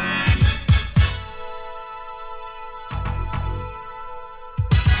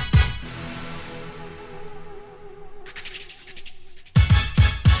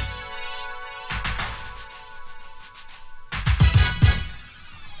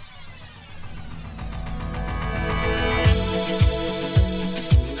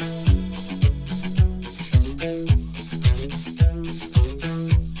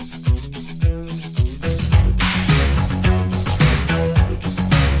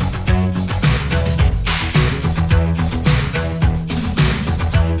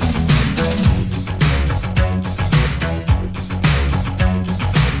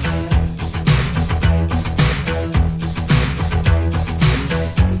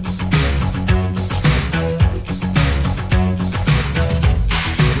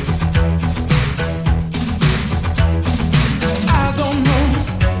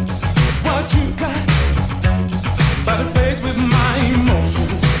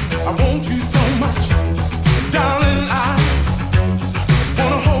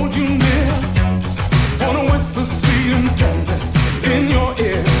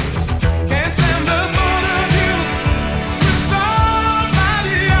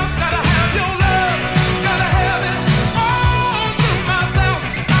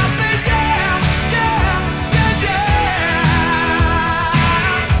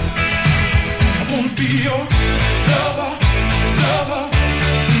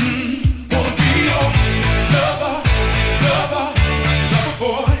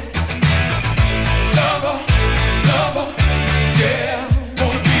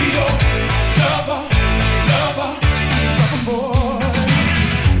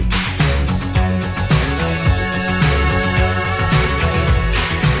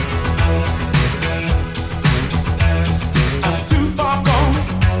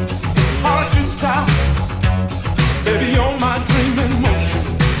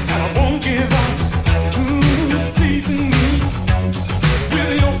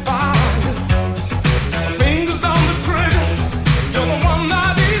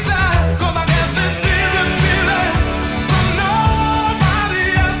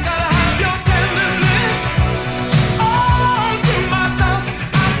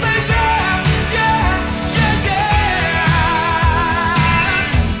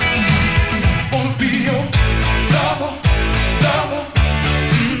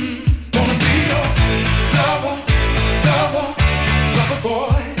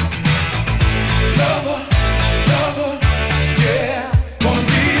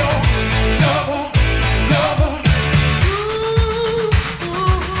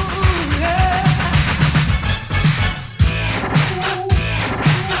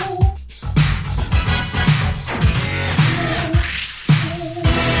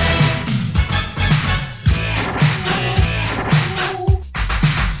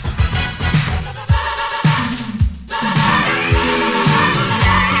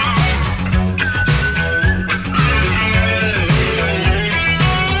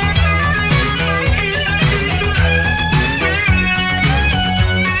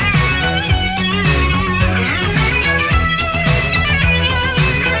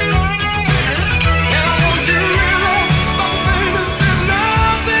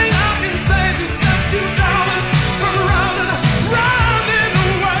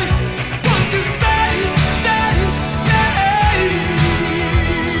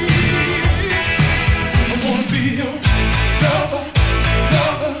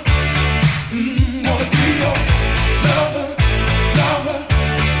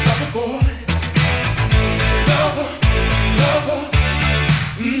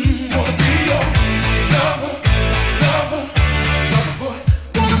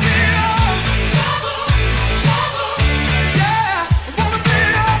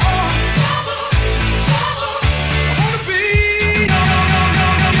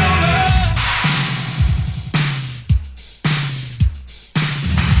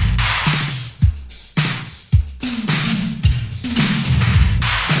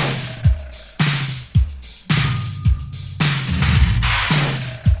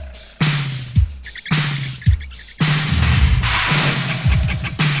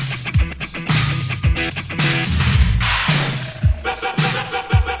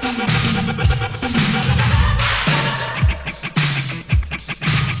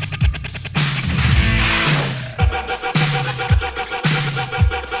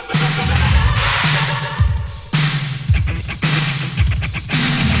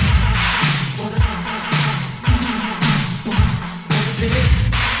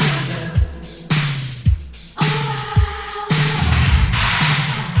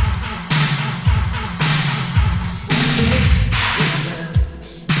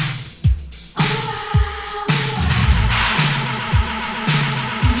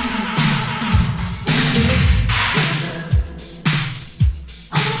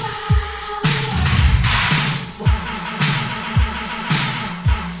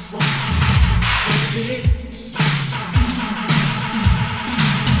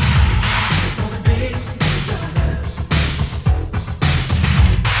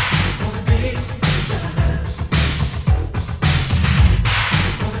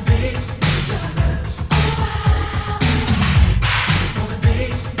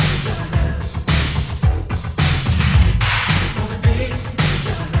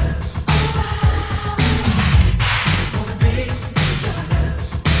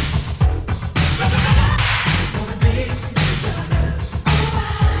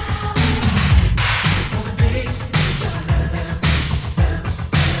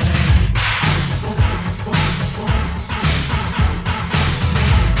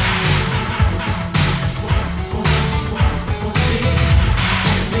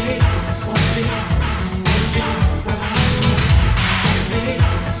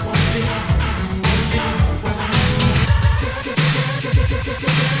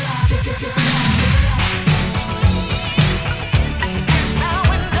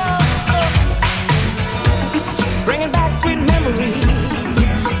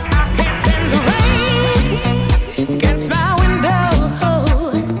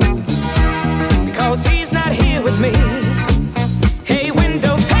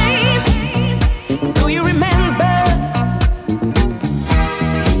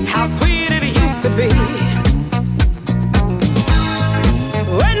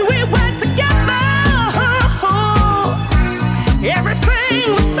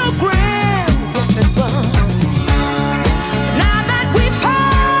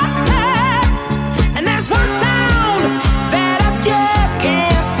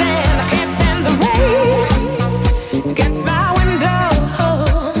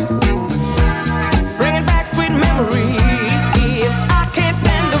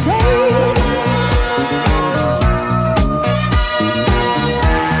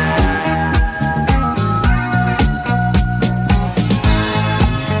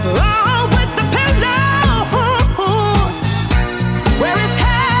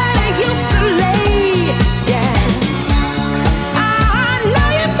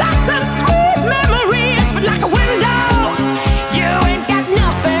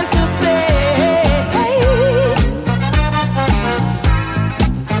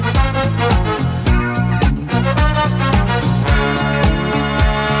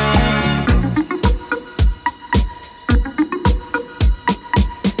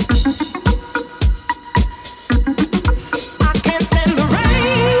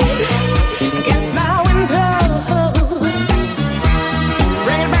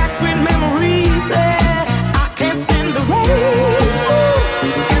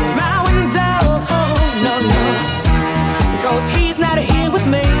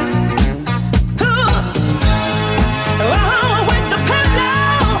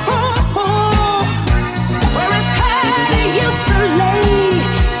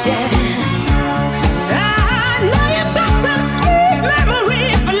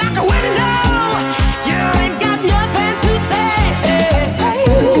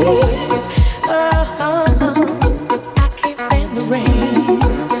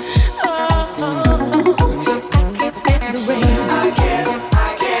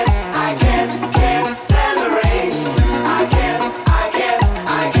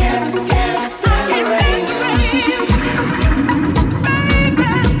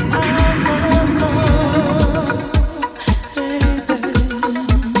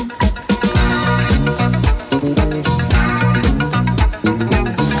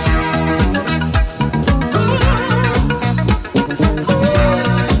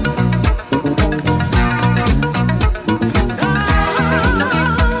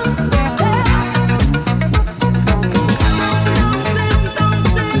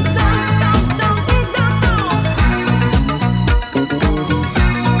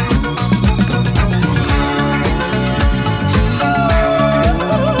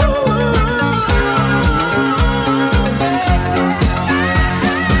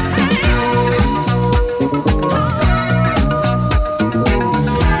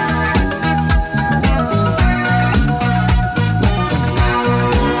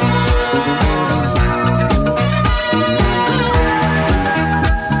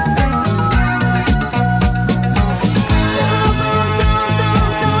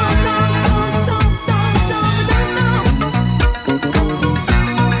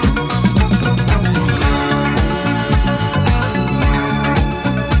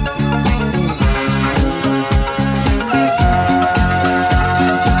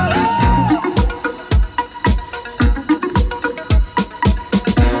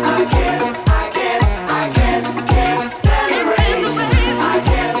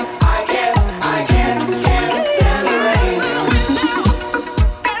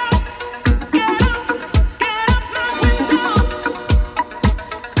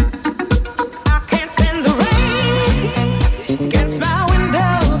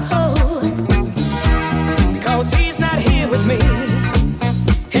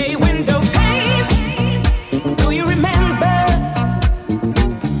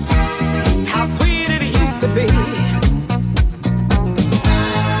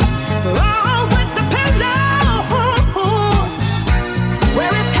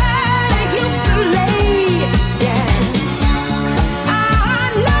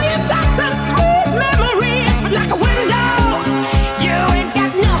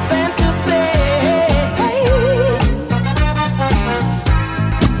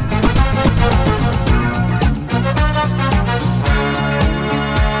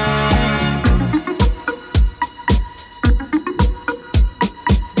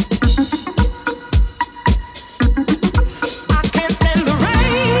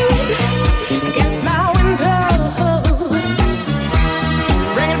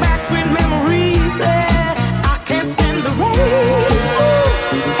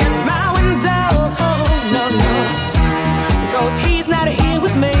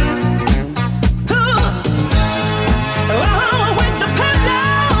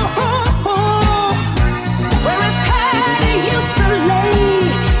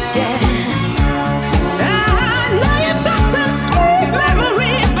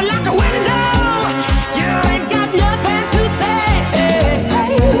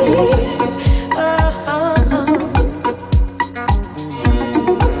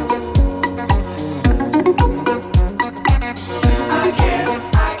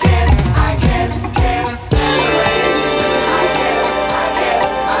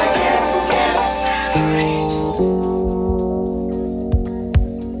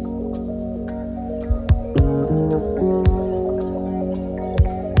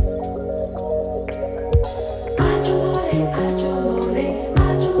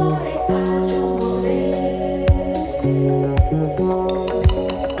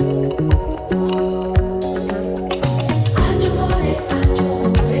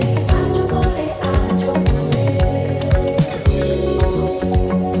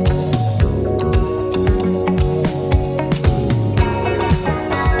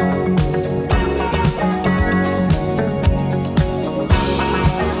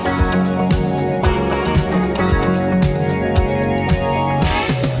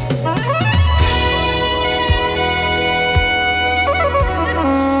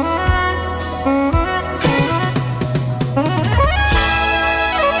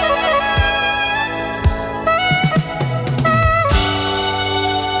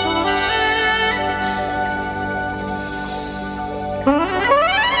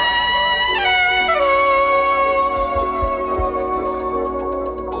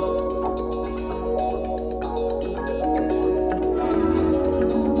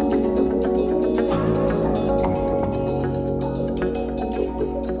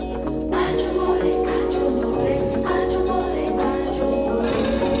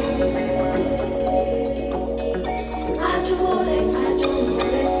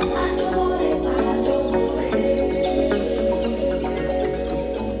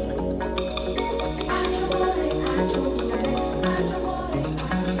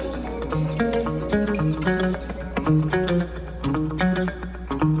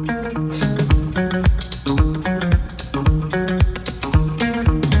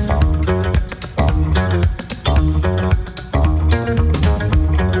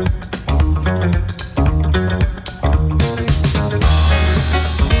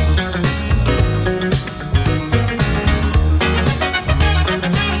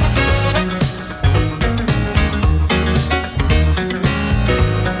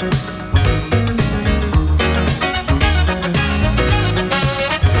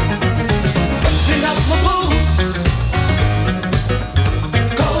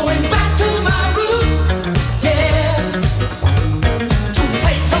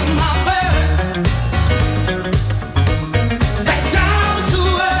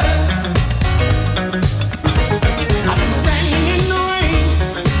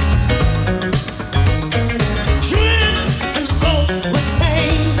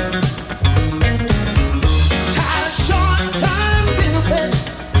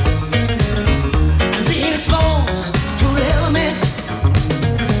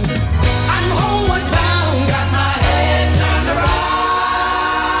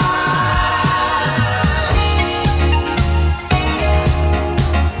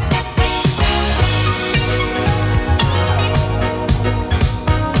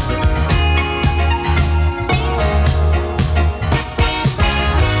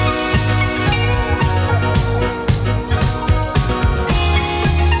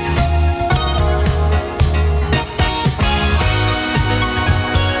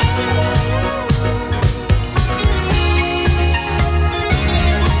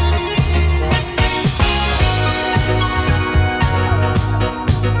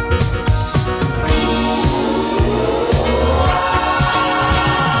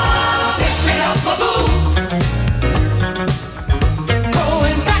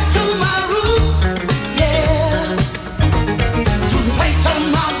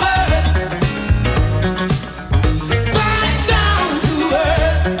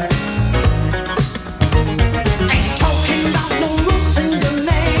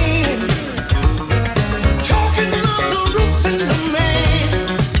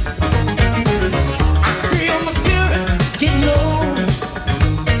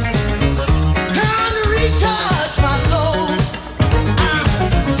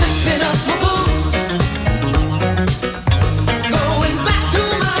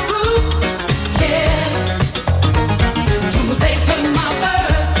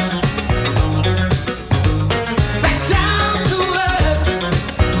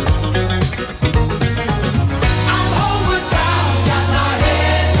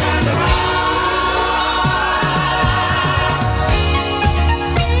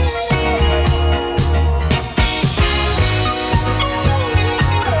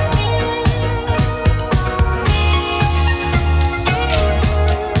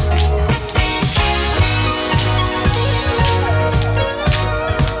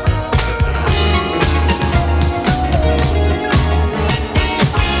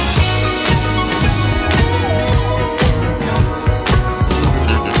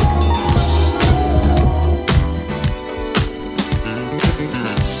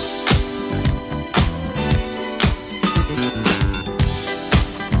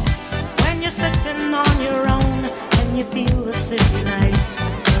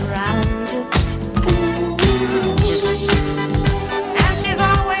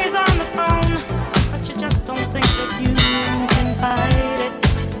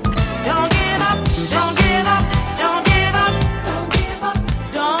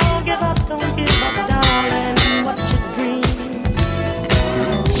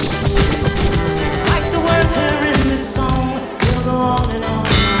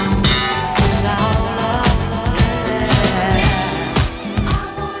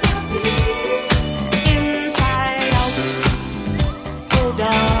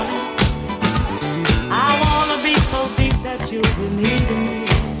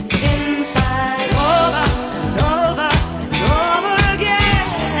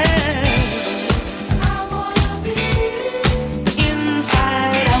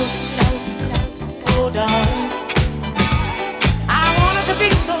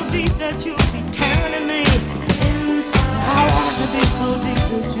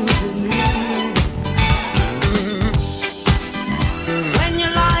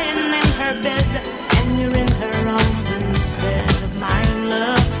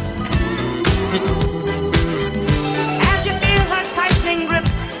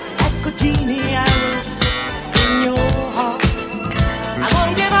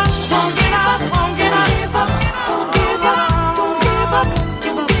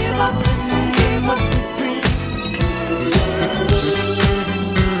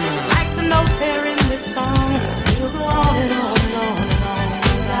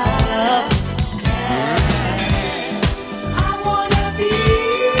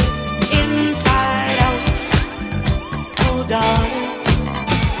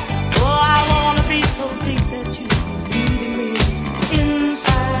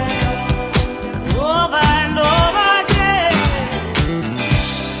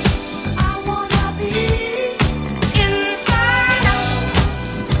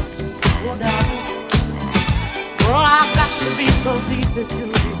 deep that you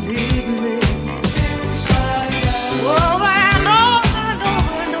need me inside out. Oh, I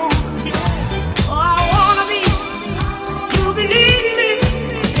know. Oh, I wanna be. You believe me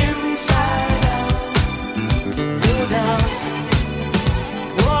inside out. Oh, down.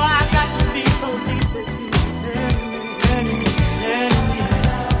 Oh, I got to be so deep that you turn me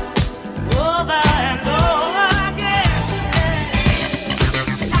over and over again.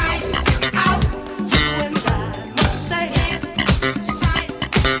 Sight out, you and I must stay. Sight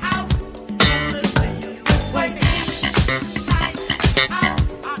out, endless way this way. Sight out,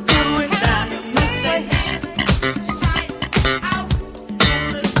 you and I must stay. Sight out,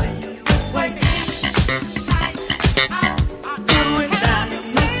 endless way this way. Sight out, you and I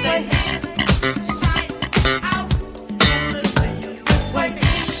must stay. Sight out, endless way this way.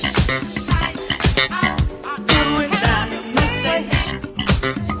 Sight out, you and I must stay.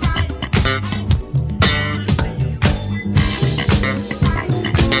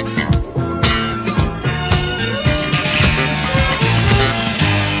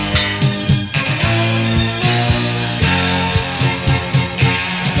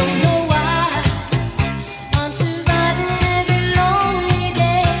 Don't know why I'm surviving every lonely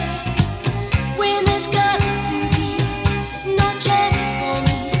day when there's got to be no chance for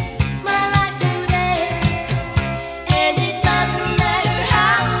me, my life today. And it doesn't matter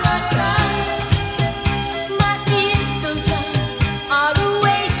how I cry, my tears so young are a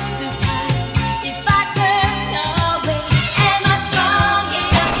waste of time if I turn away. Am I strong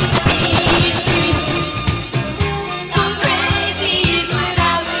enough to see it through? Go crazy is what I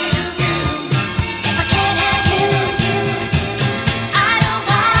will do if I can't have you. I don't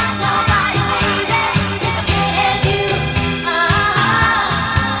want nobody, baby, if I can't have you.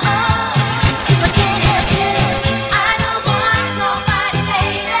 If I can't have you, I don't want nobody,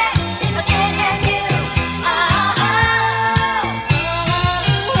 baby, if I can't have you.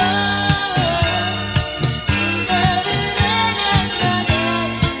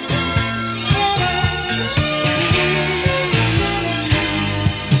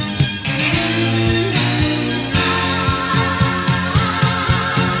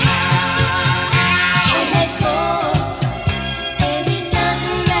 Can't let go, and it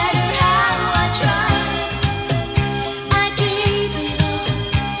doesn't matter how I try. I gave it all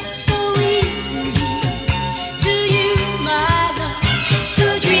so easily to you, my love, to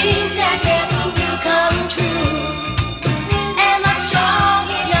dreams that never will come true. Am I strong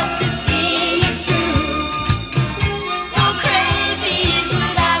enough to see it through? Go crazy is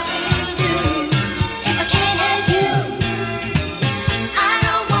what I will do if I can't have you. I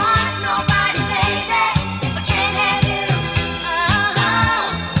don't want nobody, baby, if I can't have you.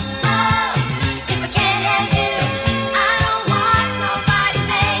 If I can't have you, I don't want nobody,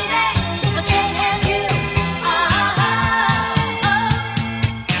 baby, if I can't have you.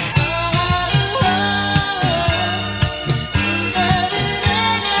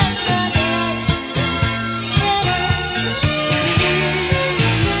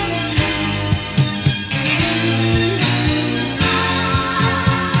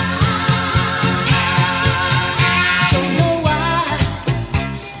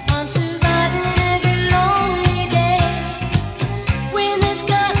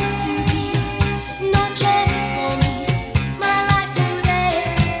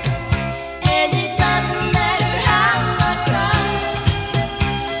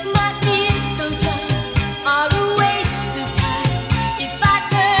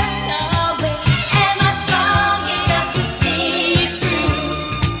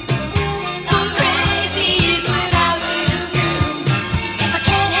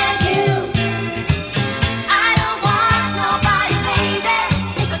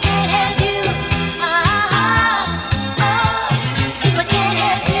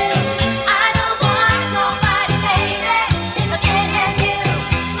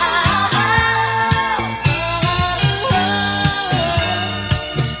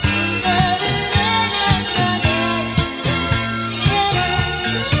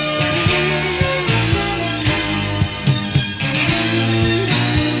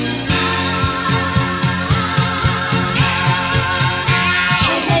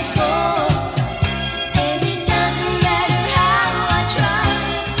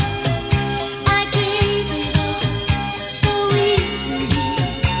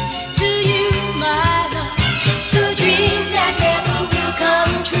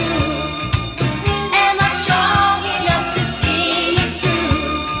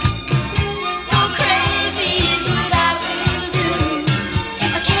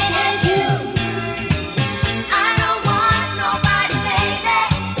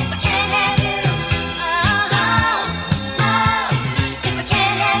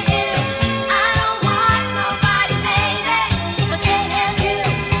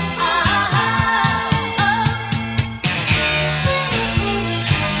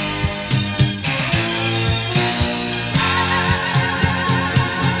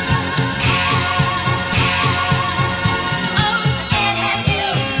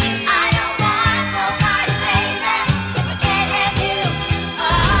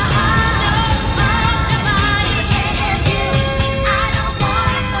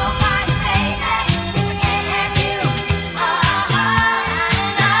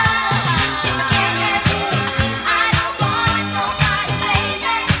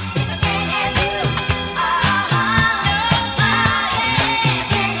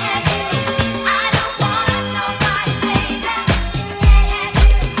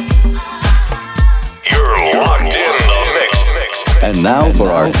 And now for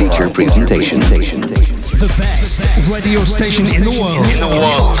our feature presentation. The best radio station in the world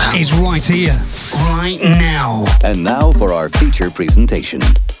is right here, right now. And now for our feature presentation.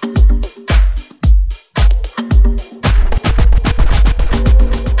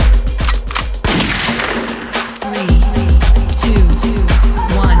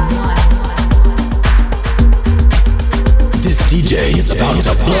 This DJ is about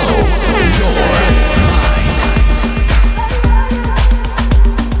to blow your mind.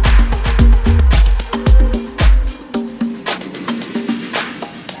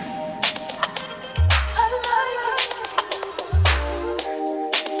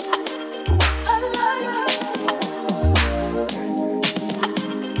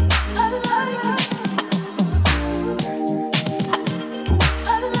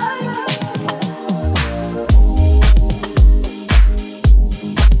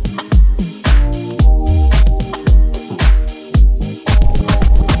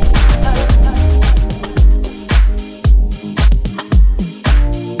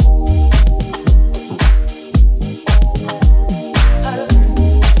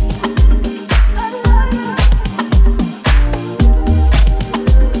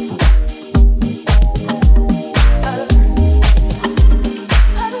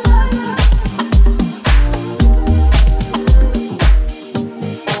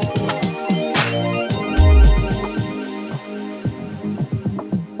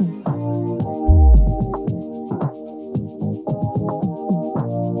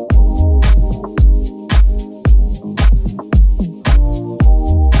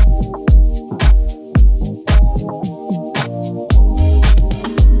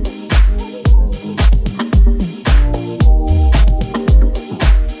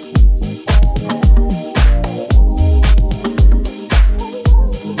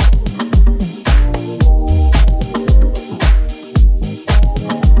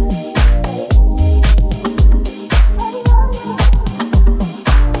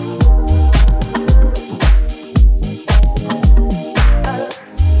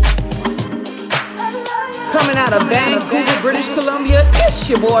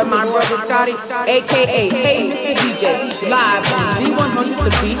 Your boy, my brother Scotty, aka Hey DJ, live on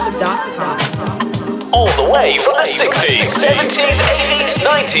Z100TheBeat.com. All the way from the 60s, 70s, 80s,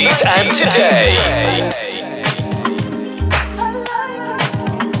 90s, and today.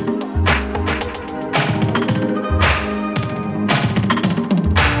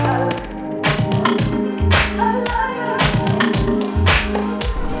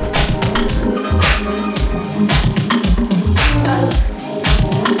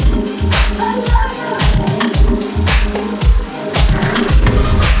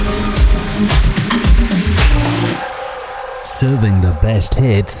 Serving the best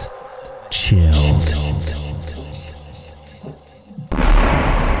hits, chilled.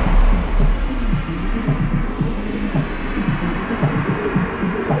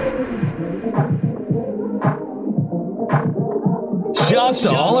 Shouts to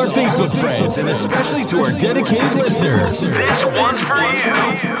all our Facebook friends and especially to our dedicated listeners. This one's for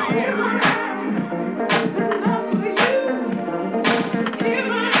you.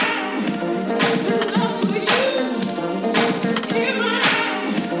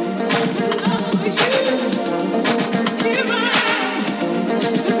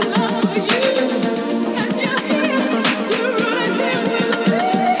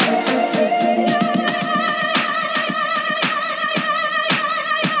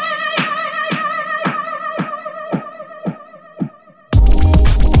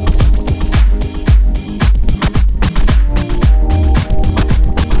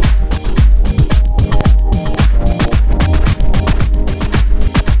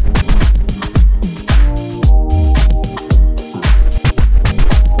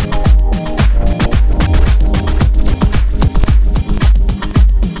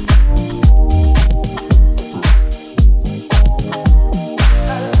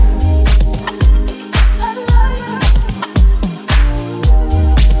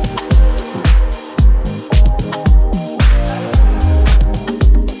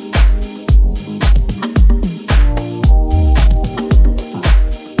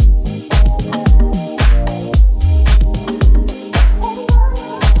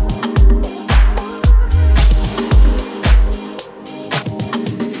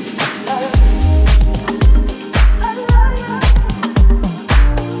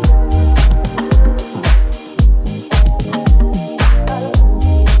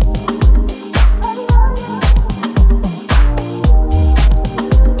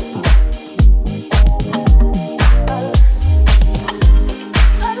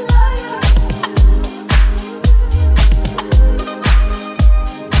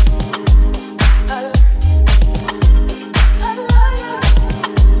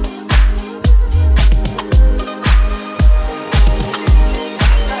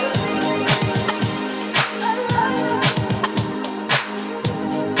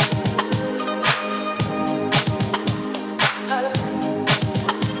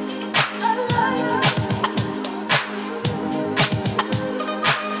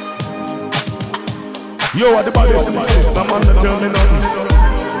 Yo, at the body system, man, they tell me nothing.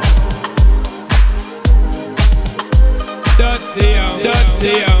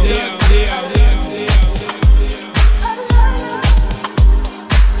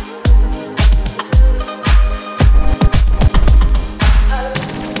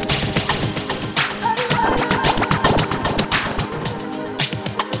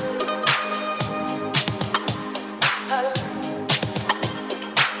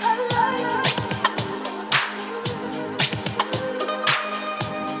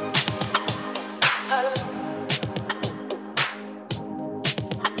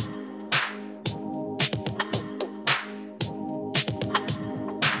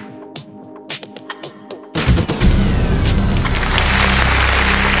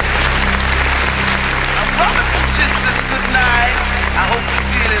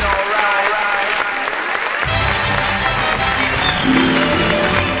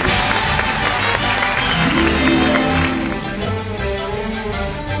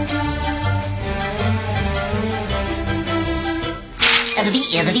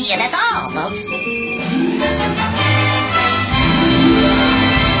 That's all, folks.